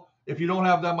football if you don't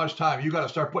have that much time. You got to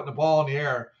start putting the ball in the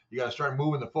air. You got to start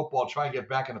moving the football, try and get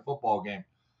back in the football game.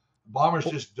 Bombers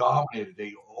just dominated.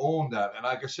 They owned that. And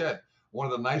like I said, one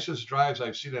of the nicest drives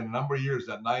I've seen in a number of years,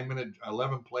 that 9-minute,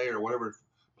 11 play or whatever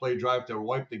play drive to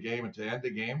wipe the game and to end the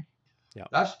game. Yeah.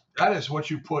 That is what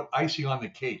you put icing on the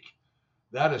cake.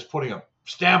 That is putting a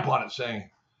stamp on it saying,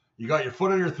 you got your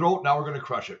foot in your throat, now we're going to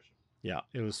crush it. Yeah,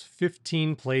 it was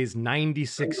 15 plays,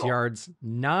 96 yards,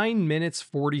 9 minutes,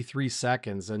 43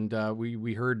 seconds. And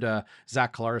we heard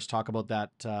Zach Collaros talk about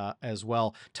that as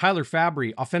well. Tyler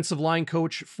Fabry, offensive line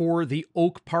coach for the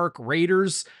Oak Park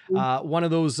Raiders, one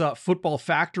of those football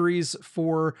factories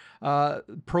for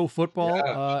pro football.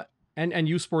 Yeah. And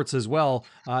U Sports as well.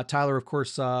 Tyler, of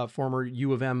course, former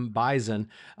U of M Bison.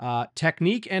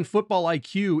 Technique and football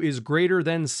IQ is greater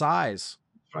than size.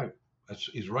 That's right.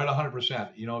 He's right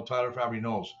 100%. Tyler Fabry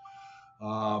knows.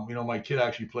 My kid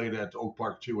actually played at Oak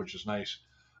Park too, which is nice.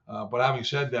 But having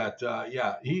said that,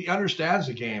 yeah, he understands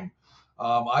the game.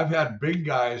 I've had big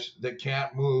guys that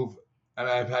can't move, and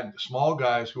I've had small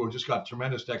guys who have just got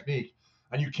tremendous technique,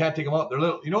 and you can't take them out. They're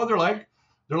little. You know what they're like?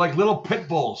 They're like little pit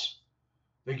bulls.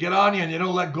 They get on you and they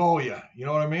don't let go of you. You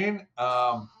know what I mean?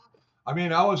 I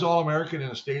was All-American in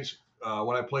the States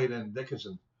when I played in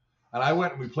Dickinson. And I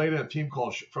went and we played in a team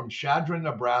called from Chadron,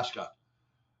 Nebraska.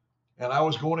 And I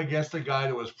was going against a guy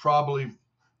that was probably,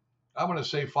 I'm going to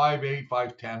say 5'8",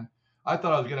 5'10". I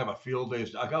thought I was going to have a field day.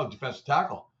 I got a defensive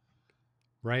tackle.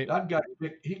 Right. That guy,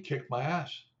 he kicked my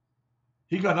ass.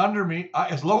 He got under me.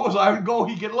 As low as I would go,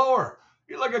 he'd get lower.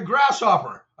 He's like a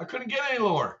grasshopper. I couldn't get any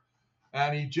lower.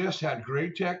 And he just had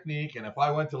great technique. And if I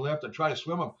went to left and tried to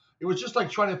swim him, it was just like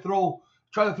trying to throw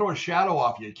a shadow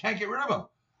off you. You can't get rid of him.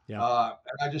 Yeah.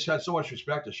 And I just had so much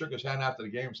respect. I shook his hand after the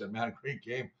game and said, man, great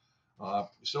game.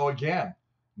 So again,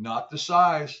 not the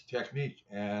size, technique.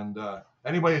 And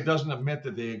anybody that doesn't admit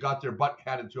that they got their butt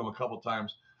handed to them a couple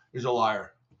times is a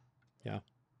liar. Yeah.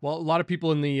 Well, a lot of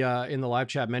people in the live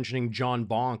chat mentioning John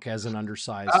Bonk as an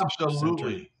undersized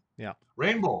Absolutely. center. Yeah.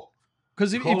 Rainbow.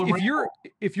 Because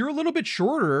if you're a little bit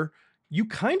shorter, you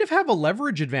kind of have a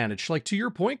leverage advantage, like to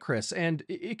your point, Chris. And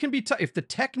it can be tough if the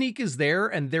technique is there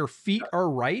and their feet are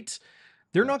right.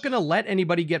 They're not going to let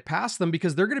anybody get past them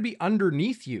because they're going to be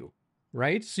underneath you,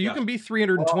 right? So you can be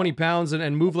 320 pounds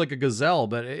and move like a gazelle,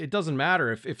 but it doesn't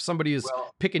matter if somebody is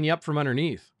picking you up from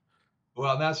underneath.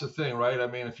 Well, that's the thing, right? I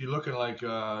mean, if you're looking like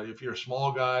if you're a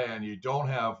small guy and you don't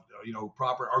have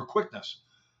proper or quickness.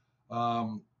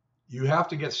 You have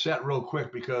to get set real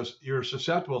quick because you're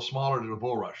susceptible smaller to the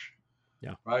bull rush.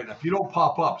 Yeah. Right. If you don't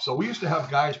pop up. So we used to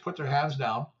have guys put their hands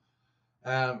down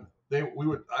and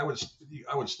I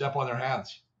would step on their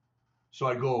hands. So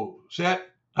I'd go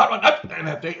set, and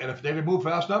if they didn't move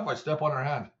fast enough, I'd step on their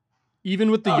hand. Even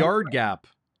with the yard gap.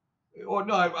 Well,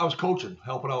 no, I was coaching,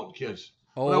 helping out kids.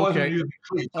 Oh, but I wasn't okay. using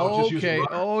cleats.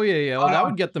 Oh, yeah. Well, that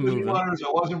would get them moving. I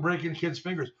wasn't breaking kids'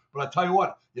 fingers. But I tell you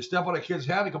what, you step on a kid's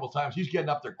hand a couple of times, he's getting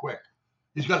up there quick.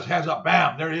 He's got his hands up,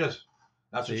 bam, there he is.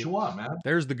 That's what you want, man.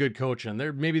 There's the good coaching.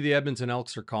 There, maybe the Edmonton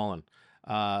Elks are calling.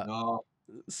 No.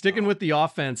 Sticking with the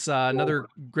offense, another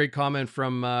great comment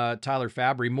from Tyler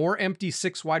Fabry. More empty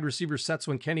 6 wide receiver sets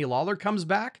when Kenny Lawler comes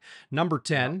back. Number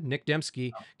 10, Nick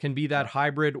Dembski, can be that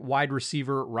hybrid wide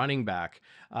receiver running back.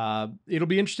 It'll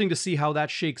be interesting to see how that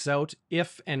shakes out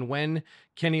if and when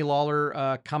Kenny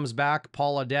Lawler comes back.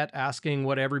 Paul Audette asking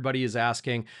what everybody is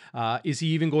asking. Is he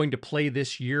even going to play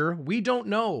this year? We don't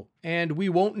know, and we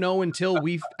won't know until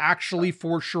we actually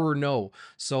for sure know.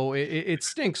 So it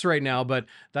stinks right now, but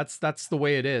that's the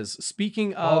way it is.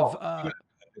 Speaking of...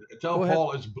 tell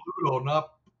Paul it's Pluto,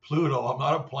 not Pluto. I'm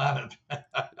not a planet.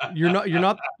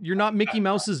 You're not Mickey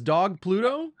Mouse's dog,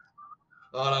 Pluto?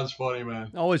 Oh, that's funny, man.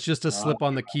 Oh, it's just a slip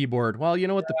on the keyboard. Well, you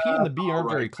know what? The P and the B aren't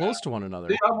very close to one another.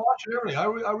 See, I'm watching everything.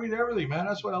 I read everything, man.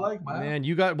 That's what I like, man. Man,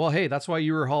 you got, well, hey, that's why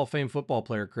you were a Hall of Fame football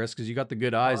player, Chris, because you got the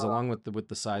good eyes along with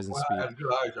the size and speed. I had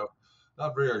good eyes, though.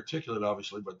 Not very articulate,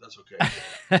 obviously, but that's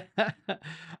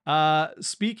okay.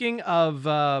 Speaking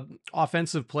of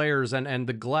offensive players and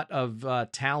the glut of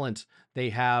talent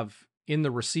they have in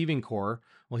the receiving corps,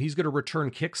 well, he's going to return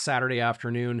kicks Saturday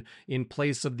afternoon in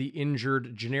place of the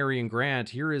injured Janarian Grant.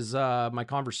 Here is my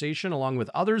conversation, along with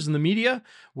others in the media,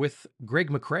 with Greg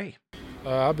McCrae.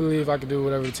 I believe I can do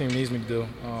whatever the team needs me to do,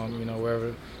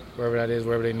 wherever that is,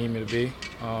 wherever they need me to be.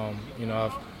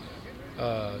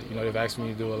 They've asked me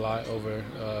to do a lot over,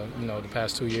 the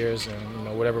past 2 years,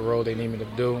 and, whatever role they need me to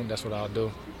do, that's what I'll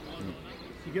do.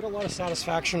 You get a lot of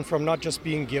satisfaction from not just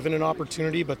being given an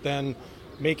opportunity, but then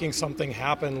making something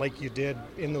happen like you did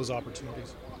in those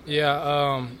opportunities.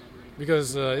 Yeah,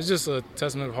 because it's just a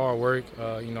testament of hard work.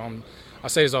 I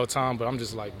say this all the time, but I'm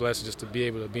just blessed just to be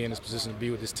able to be in this position, to be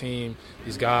with this team,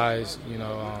 these guys.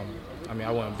 I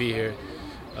wouldn't be here,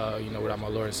 without my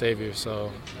Lord and Savior.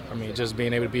 So, just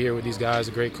being able to be here with these guys,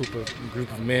 a great group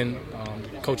of men,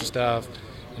 coaching staff,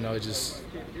 and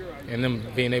them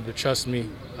being able to trust me,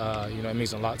 it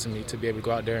means a lot to me to be able to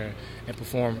go out there and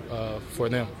perform for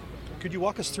them. Could you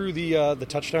walk us through the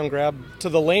touchdown grab? To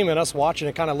the layman, us watching,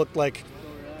 it kind of looked like,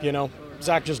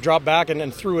 Zach just dropped back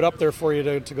and threw it up there for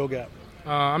you to go get.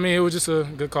 It was just a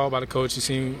good call by the coach. He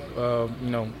seen,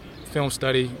 film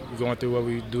study, going through what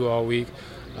we do all week.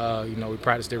 We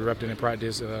practiced every rep in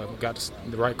practice, got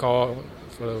the right call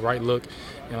for the right look,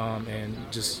 and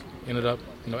just ended up,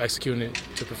 executing it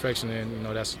to perfection. And,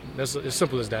 that's as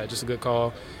simple as that, just a good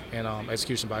call and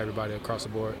execution by everybody across the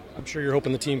board. I'm sure you're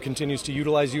hoping the team continues to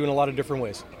utilize you in a lot of different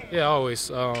ways. Yeah,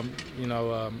 always. I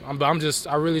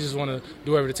really just want to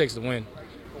do whatever it takes to win,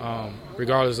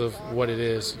 regardless of what it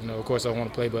is. Of course I want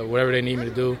to play, but whatever they need me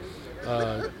to do,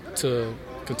 to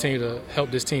continue to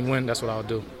help this team win, that's what I'll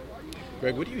do.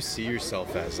 Greg, what do you see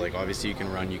yourself as? Like, obviously you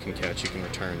can run, you can catch, you can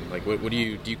return. Like, what do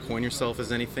you coin yourself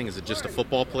as anything? Is it just a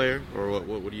football player, or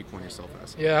what do you coin yourself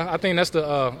as? Yeah, I think that's the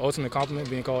ultimate compliment,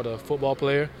 being called a football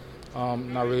player,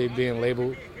 not really being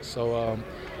labeled. So,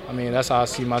 I mean, that's how I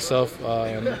see myself,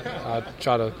 and I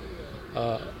try to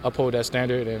uphold that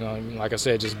standard, and like I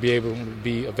said, just be able to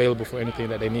be available for anything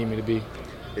that they need me to be.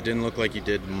 It didn't look like you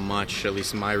did much, at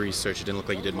least in my research, it didn't look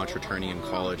like you did much returning in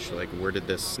college. Like, where did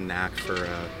this knack for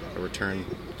a return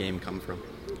game come from?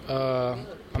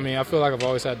 I mean, I feel like I've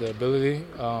always had the ability.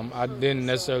 I did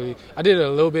it a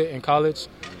little bit in college,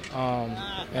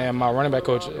 and my running back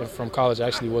coach from college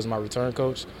actually was my return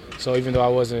coach. So even though I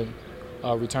wasn't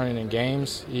returning in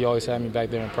games, he always had me back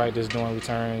there in practice doing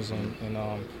returns and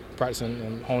practicing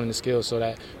and honing the skills, so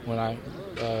that when I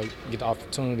get the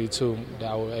opportunity that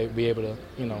I will be able to,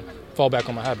 fall back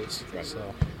on my habits. Right.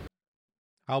 So,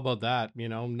 how about that?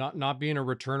 Not being a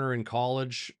returner in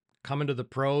college, coming to the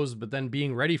pros, but then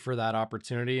being ready for that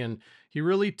opportunity, and he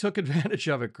really took advantage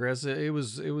of it, Chris. It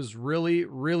was really,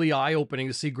 really eye-opening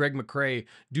to see Greg McCrae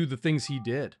do the things he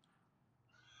did.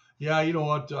 Yeah, you know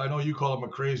what? I know you call him a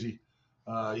crazy.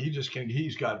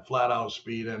 He's got flat out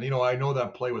speed. And, I know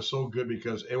that play was so good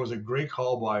because it was a great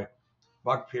call by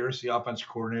Buck Pierce, the offensive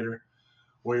coordinator,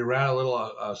 where he ran a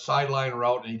little sideline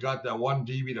route and he got that one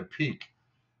DB to peek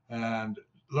and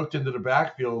looked into the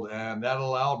backfield, and that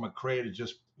allowed McCrae to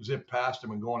just zip past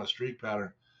him and go on a streak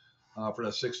pattern for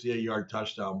that 68-yard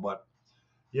touchdown. But,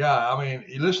 yeah, I mean,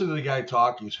 you listen to the guy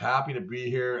talk. He's happy to be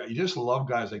here. You just love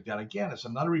guys like that. Again, it's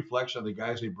another reflection of the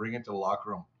guys they bring into the locker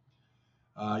room.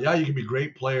 Yeah, you can be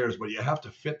great players, but you have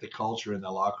to fit the culture in the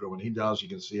locker room, and he does. You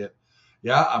can see it.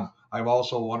 Yeah, I've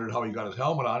also wondered how he got his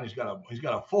helmet on. He's got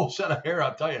a full set of hair.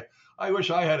 I'll tell you, I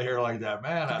wish I had hair like that,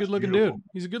 man. He's a good-looking dude.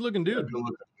 He's a good-looking dude.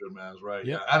 Good-looking dude, man. That's right.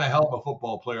 Yep. Yeah, and a hell of a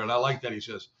football player. And I like that he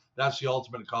says that's the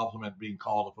ultimate compliment, being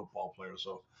called a football player.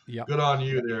 So, yep. Good on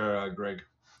you there, Greg.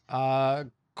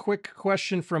 Quick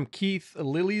question from Keith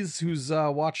Lilies, who's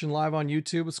watching live on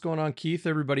YouTube. What's going on, Keith?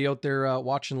 Everybody out there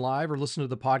watching live or listening to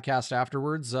the podcast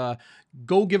afterwards,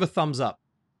 go give a thumbs up.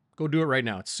 Go do it right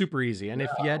now. It's super easy. And if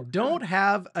you don't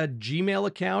have a Gmail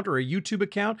account or a YouTube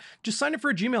account, just sign up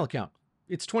for a Gmail account.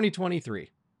 It's 2023.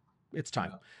 It's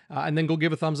time. And then go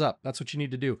give a thumbs up. That's what you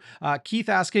need to do. Keith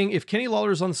asking, if Kenny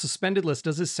Lawler is on the suspended list,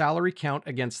 does his salary count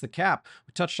against the cap?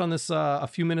 We touched on this a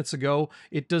few minutes ago.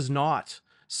 It does not.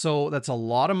 So that's a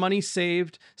lot of money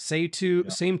saved. Same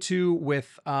too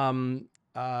with the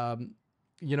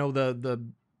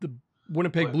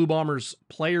Winnipeg Blue Bombers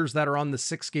players that are on the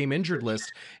 6-game injured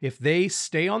list. If they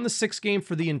stay on the 6-game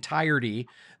for the entirety,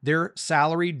 their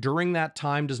salary during that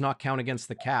time does not count against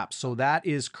the cap. So that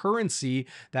is currency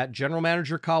that general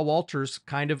manager Kyle Walters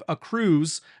kind of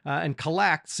accrues and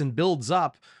collects and builds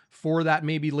up for that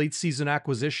maybe late season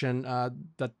acquisition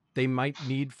that they might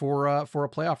need for a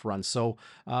playoff run. So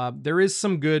there is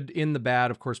some good in the bad.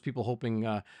 Of course, people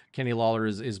hoping Kenny Lawler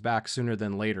is back sooner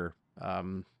than later.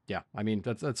 Yeah, I mean,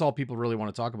 that's all people really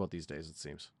want to talk about these days, it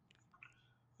seems.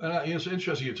 And it's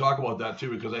interesting you talk about that too,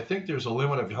 because I think there's a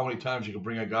limit of how many times you can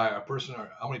bring a person, or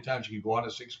how many times you can go on a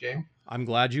 6-game. I'm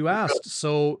glad you asked.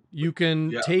 So you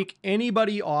can take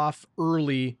anybody off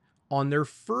early on their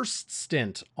first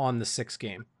stint on the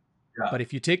 6-game. Yeah. But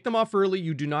if you take them off early,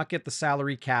 you do not get the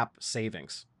salary cap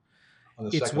savings.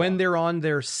 It's when they're on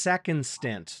their second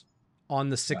stint on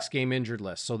the 6-game injured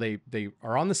list. So they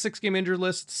are on the 6-game injured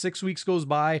list. 6 weeks goes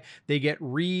by. They get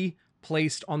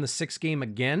replaced on the 6-game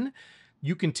again.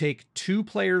 You can take 2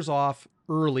 players off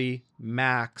early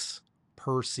max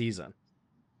per season.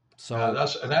 So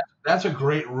that's a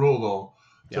great rule though,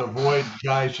 to avoid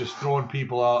guys just throwing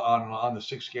people out on the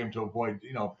 6-game to avoid,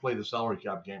 play the salary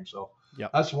cap game. So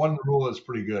that's one rule that's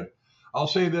pretty good. I'll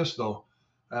say this though,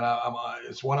 and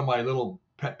it's one of my little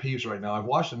pet peeves right now. I've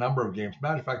watched a number of games.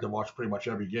 Matter of fact, I've watched pretty much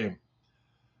every game.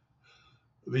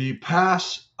 The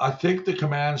pass, I think the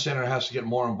command center has to get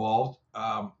more involved.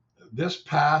 This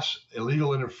pass,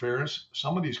 illegal interference,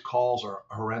 some of these calls are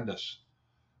horrendous.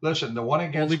 Listen, the one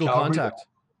against illegal Calgary, contact,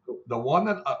 the one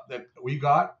that we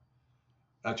got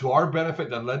to our benefit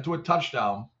that led to a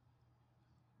touchdown,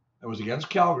 it was against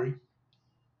Calgary.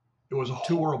 It was a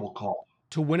horrible call.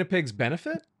 To Winnipeg's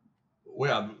benefit?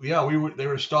 Well, yeah, they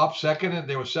were stopped second, and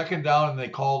they were second down, and they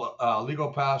called illegal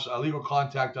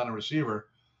contact on a receiver,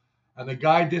 and the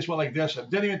guy just went like this and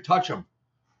didn't even touch him,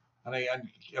 and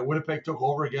Winnipeg took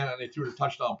over again, and they threw the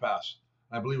touchdown pass.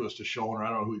 I believe it was to Schoen, I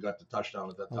don't know who got the touchdown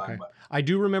at that time. But I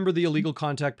do remember the illegal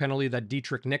contact penalty that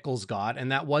Dietrich Nichols got,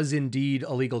 and that was indeed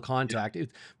illegal contact. Yeah.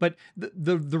 But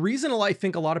the reason I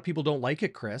think a lot of people don't like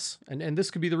it, Chris, and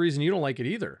this could be the reason you don't like it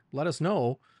either, let us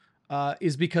know,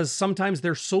 is because sometimes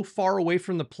they're so far away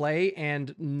from the play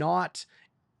and not,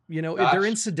 they're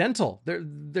incidental.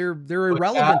 They're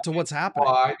irrelevant to what's happening.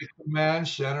 Why the command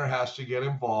center has to get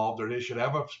involved, or they should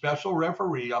have a special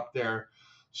referee up there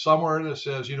somewhere that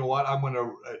says, you know what, I'm going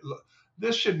to.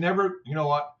 This should never,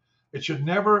 it should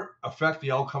never affect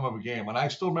the outcome of a game. And I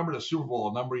still remember the Super Bowl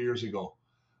a number of years ago,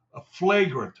 a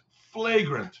flagrant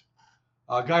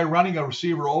guy running a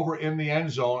receiver over in the end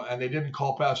zone, and they didn't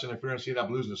call pass interference. He ended up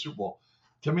losing the Super Bowl.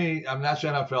 To me, that's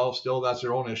NFL. Still, that's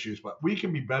their own issues, but we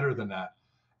can be better than that.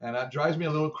 And that drives me a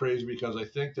little crazy because I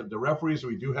think that the referees that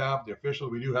we do have, the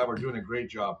officials we do have, are doing a great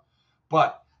job.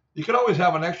 But you could always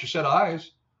have an extra set of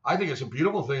eyes. I think it's a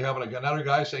beautiful thing having another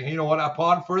guy saying, hey, you know what,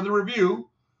 upon further review,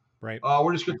 right,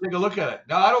 we're just going to take a look at it.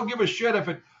 Now, I don't give a shit if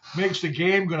it makes the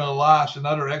game going to last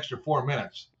another extra 4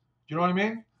 minutes. Do you know what I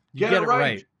mean? Get it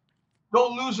right.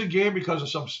 Don't lose a game because of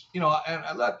some,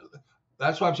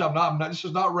 that's why I'm saying this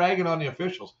is not ragging on the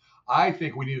officials. I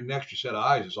think we need an extra set of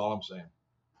eyes is all I'm saying.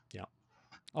 Yeah.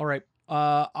 All right.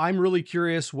 I'm really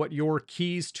curious what your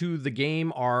keys to the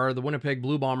game are. The Winnipeg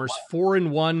Blue Bombers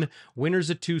 4-1, winners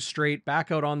of 2 straight,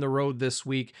 back out on the road this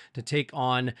week to take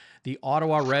on the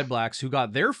Ottawa Red Blacks, who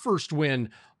got their first win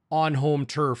on home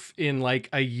turf in like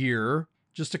a year,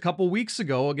 just a couple weeks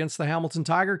ago against the Hamilton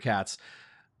Tiger Cats.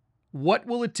 What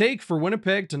will it take for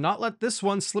Winnipeg to not let this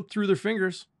one slip through their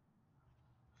fingers?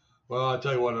 Well, I'll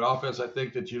tell you what, an offense, I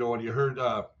think that, when you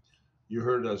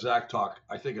heard Zach talk,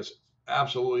 I think it's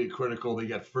absolutely critical they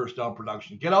get first down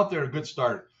production. Get out there, a good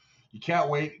start. You can't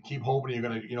wait and keep hoping you're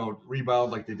going to,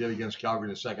 rebound like they did against Calgary in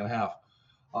the second half.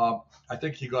 I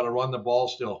think you got to run the ball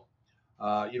still,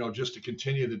 just to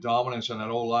continue the dominance on that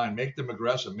O-line. Make them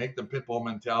aggressive, make them pit bull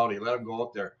mentality, let them go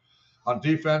out there. On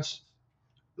defense,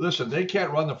 listen, they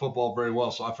can't run the football very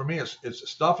well. So for me,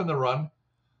 it's stuff in the run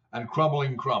and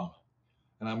crumbling crumb.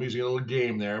 And I'm using a little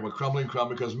game there, but crumbling crumb,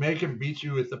 because make him beat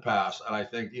you with the pass. And I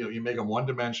think, you make him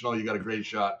one-dimensional, you got a great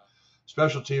shot.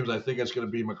 Special teams, I think it's going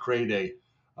to be McRae Day.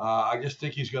 I just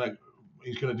think he's going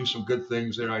to do some good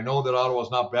things there. I know that Ottawa's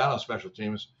not bad on special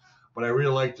teams, but I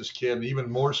really like this kid, and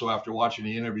even more so after watching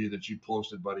the interview that you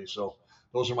posted, buddy. So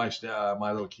those are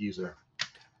my little keys there.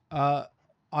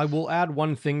 I will add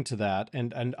one thing to that,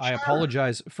 and I Sure.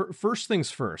 apologize. First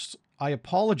things first, I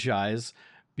apologize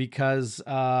because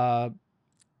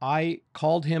I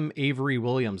called him Avery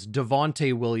Williams.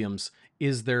 Devontae Williams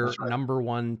is their number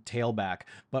 1 tailback.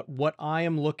 But what I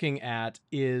am looking at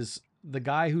is the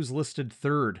guy who's listed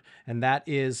third, and that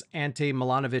is Ante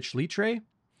Milanovic-Litre,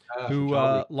 who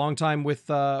long time with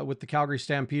the Calgary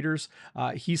Stampeders.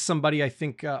 He's somebody I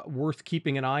think worth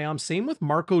keeping an eye on. Same with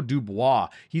Marco Dubois.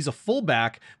 He's a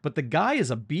fullback, but the guy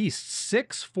is a beast,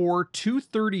 6'4",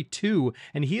 232,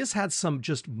 and he has had some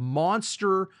just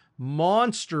monster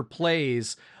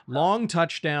plays, long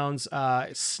touchdowns,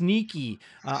 sneaky.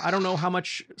 I don't know how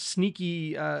much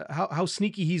sneaky, how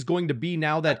sneaky he's going to be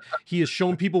now that he has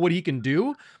shown people what he can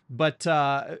do. But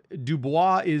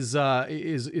Dubois is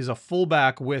a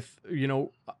fullback with,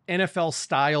 NFL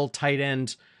style tight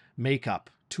end makeup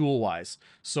tool wise.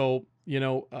 So,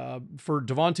 for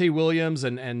Devontae Williams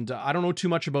and I don't know too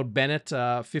much about Bennett,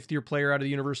 5th-year player out of the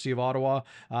University of Ottawa,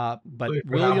 but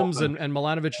Williams and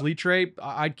Milanovic-Litre,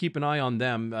 I'd keep an eye on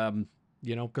them,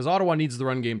 because Ottawa needs the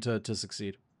run game to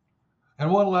succeed.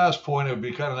 And one last point, it would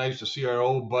be kind of nice to see our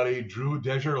old buddy Drew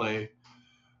Desjardins,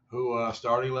 who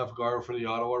starting left guard for the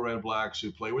Ottawa Red Blacks,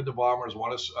 who played with the Bombers,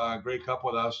 won a Grey Cup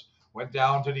with us, went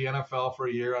down to the NFL for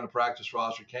a year on the practice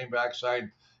roster, came back,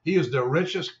 signed. He is the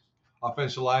richest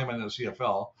offensive lineman in the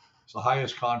CFL. It's the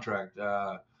highest contract.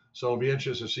 So it'll be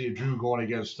interesting to see Drew going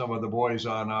against some of the boys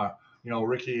on,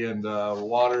 Ricky and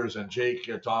Waters and Jake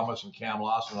Thomas and Cam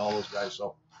Lawson and all those guys.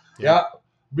 So, yeah,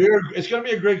 it's going to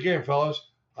be a great game, fellas.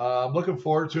 I'm looking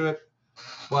forward to it.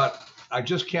 But I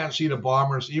just can't see the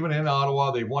Bombers, even in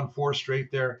Ottawa. They've won 4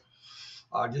 straight there.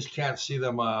 I just can't see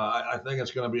them. I think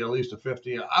it's going to be at least a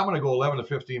 15. I'm going to go 11 to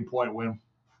 15 point win.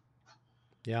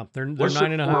 Yeah, they're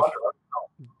 9.5.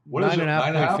 What is it?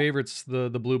 9.5 point favorites the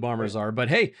Blue Bombers are. But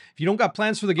hey, if you don't got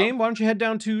plans for the game, why don't you head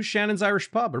down to Shannon's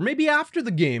Irish Pub, or maybe after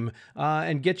the game,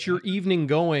 and get your evening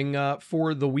going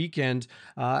for the weekend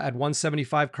at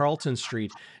 175 Carlton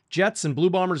Street. Jets and Blue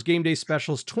Bombers game day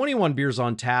specials, 21 beers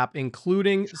on tap,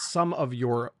 including some of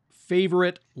your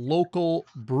favorite local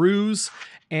brews,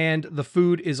 and the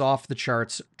food is off the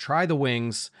charts. Try the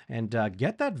wings and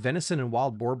get that venison and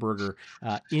wild boar burger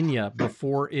in you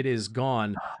before it is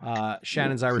gone.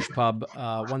 Shannon's Irish Pub,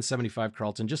 175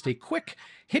 Carlton. Just a quick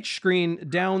hitch screen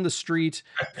down the street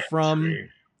from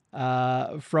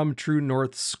True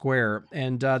North Square.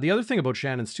 And the other thing about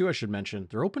Shannon's too, I should mention,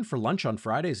 they're open for lunch on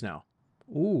Fridays now.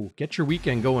 Ooh, get your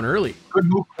weekend going early. Good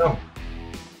move.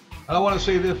 I want to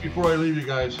say this before I leave you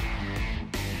guys.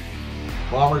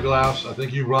 Bomber glass. I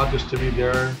think you brought this to me,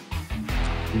 Darren.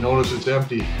 You notice it's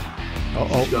empty.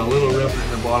 It's got a little rim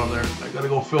in the bottom there. I got to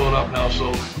go fill it up now. So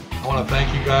I want to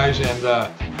thank you guys. And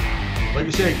like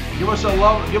you say, give us a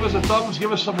love, give us a thumbs,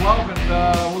 give us some love,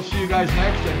 and we'll see you guys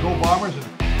next. And go Bombers. And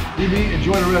EB,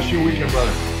 enjoy the rest of your weekend,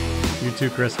 brother. You too,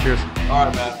 Chris. Cheers. All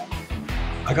right, man.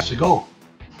 I got to go.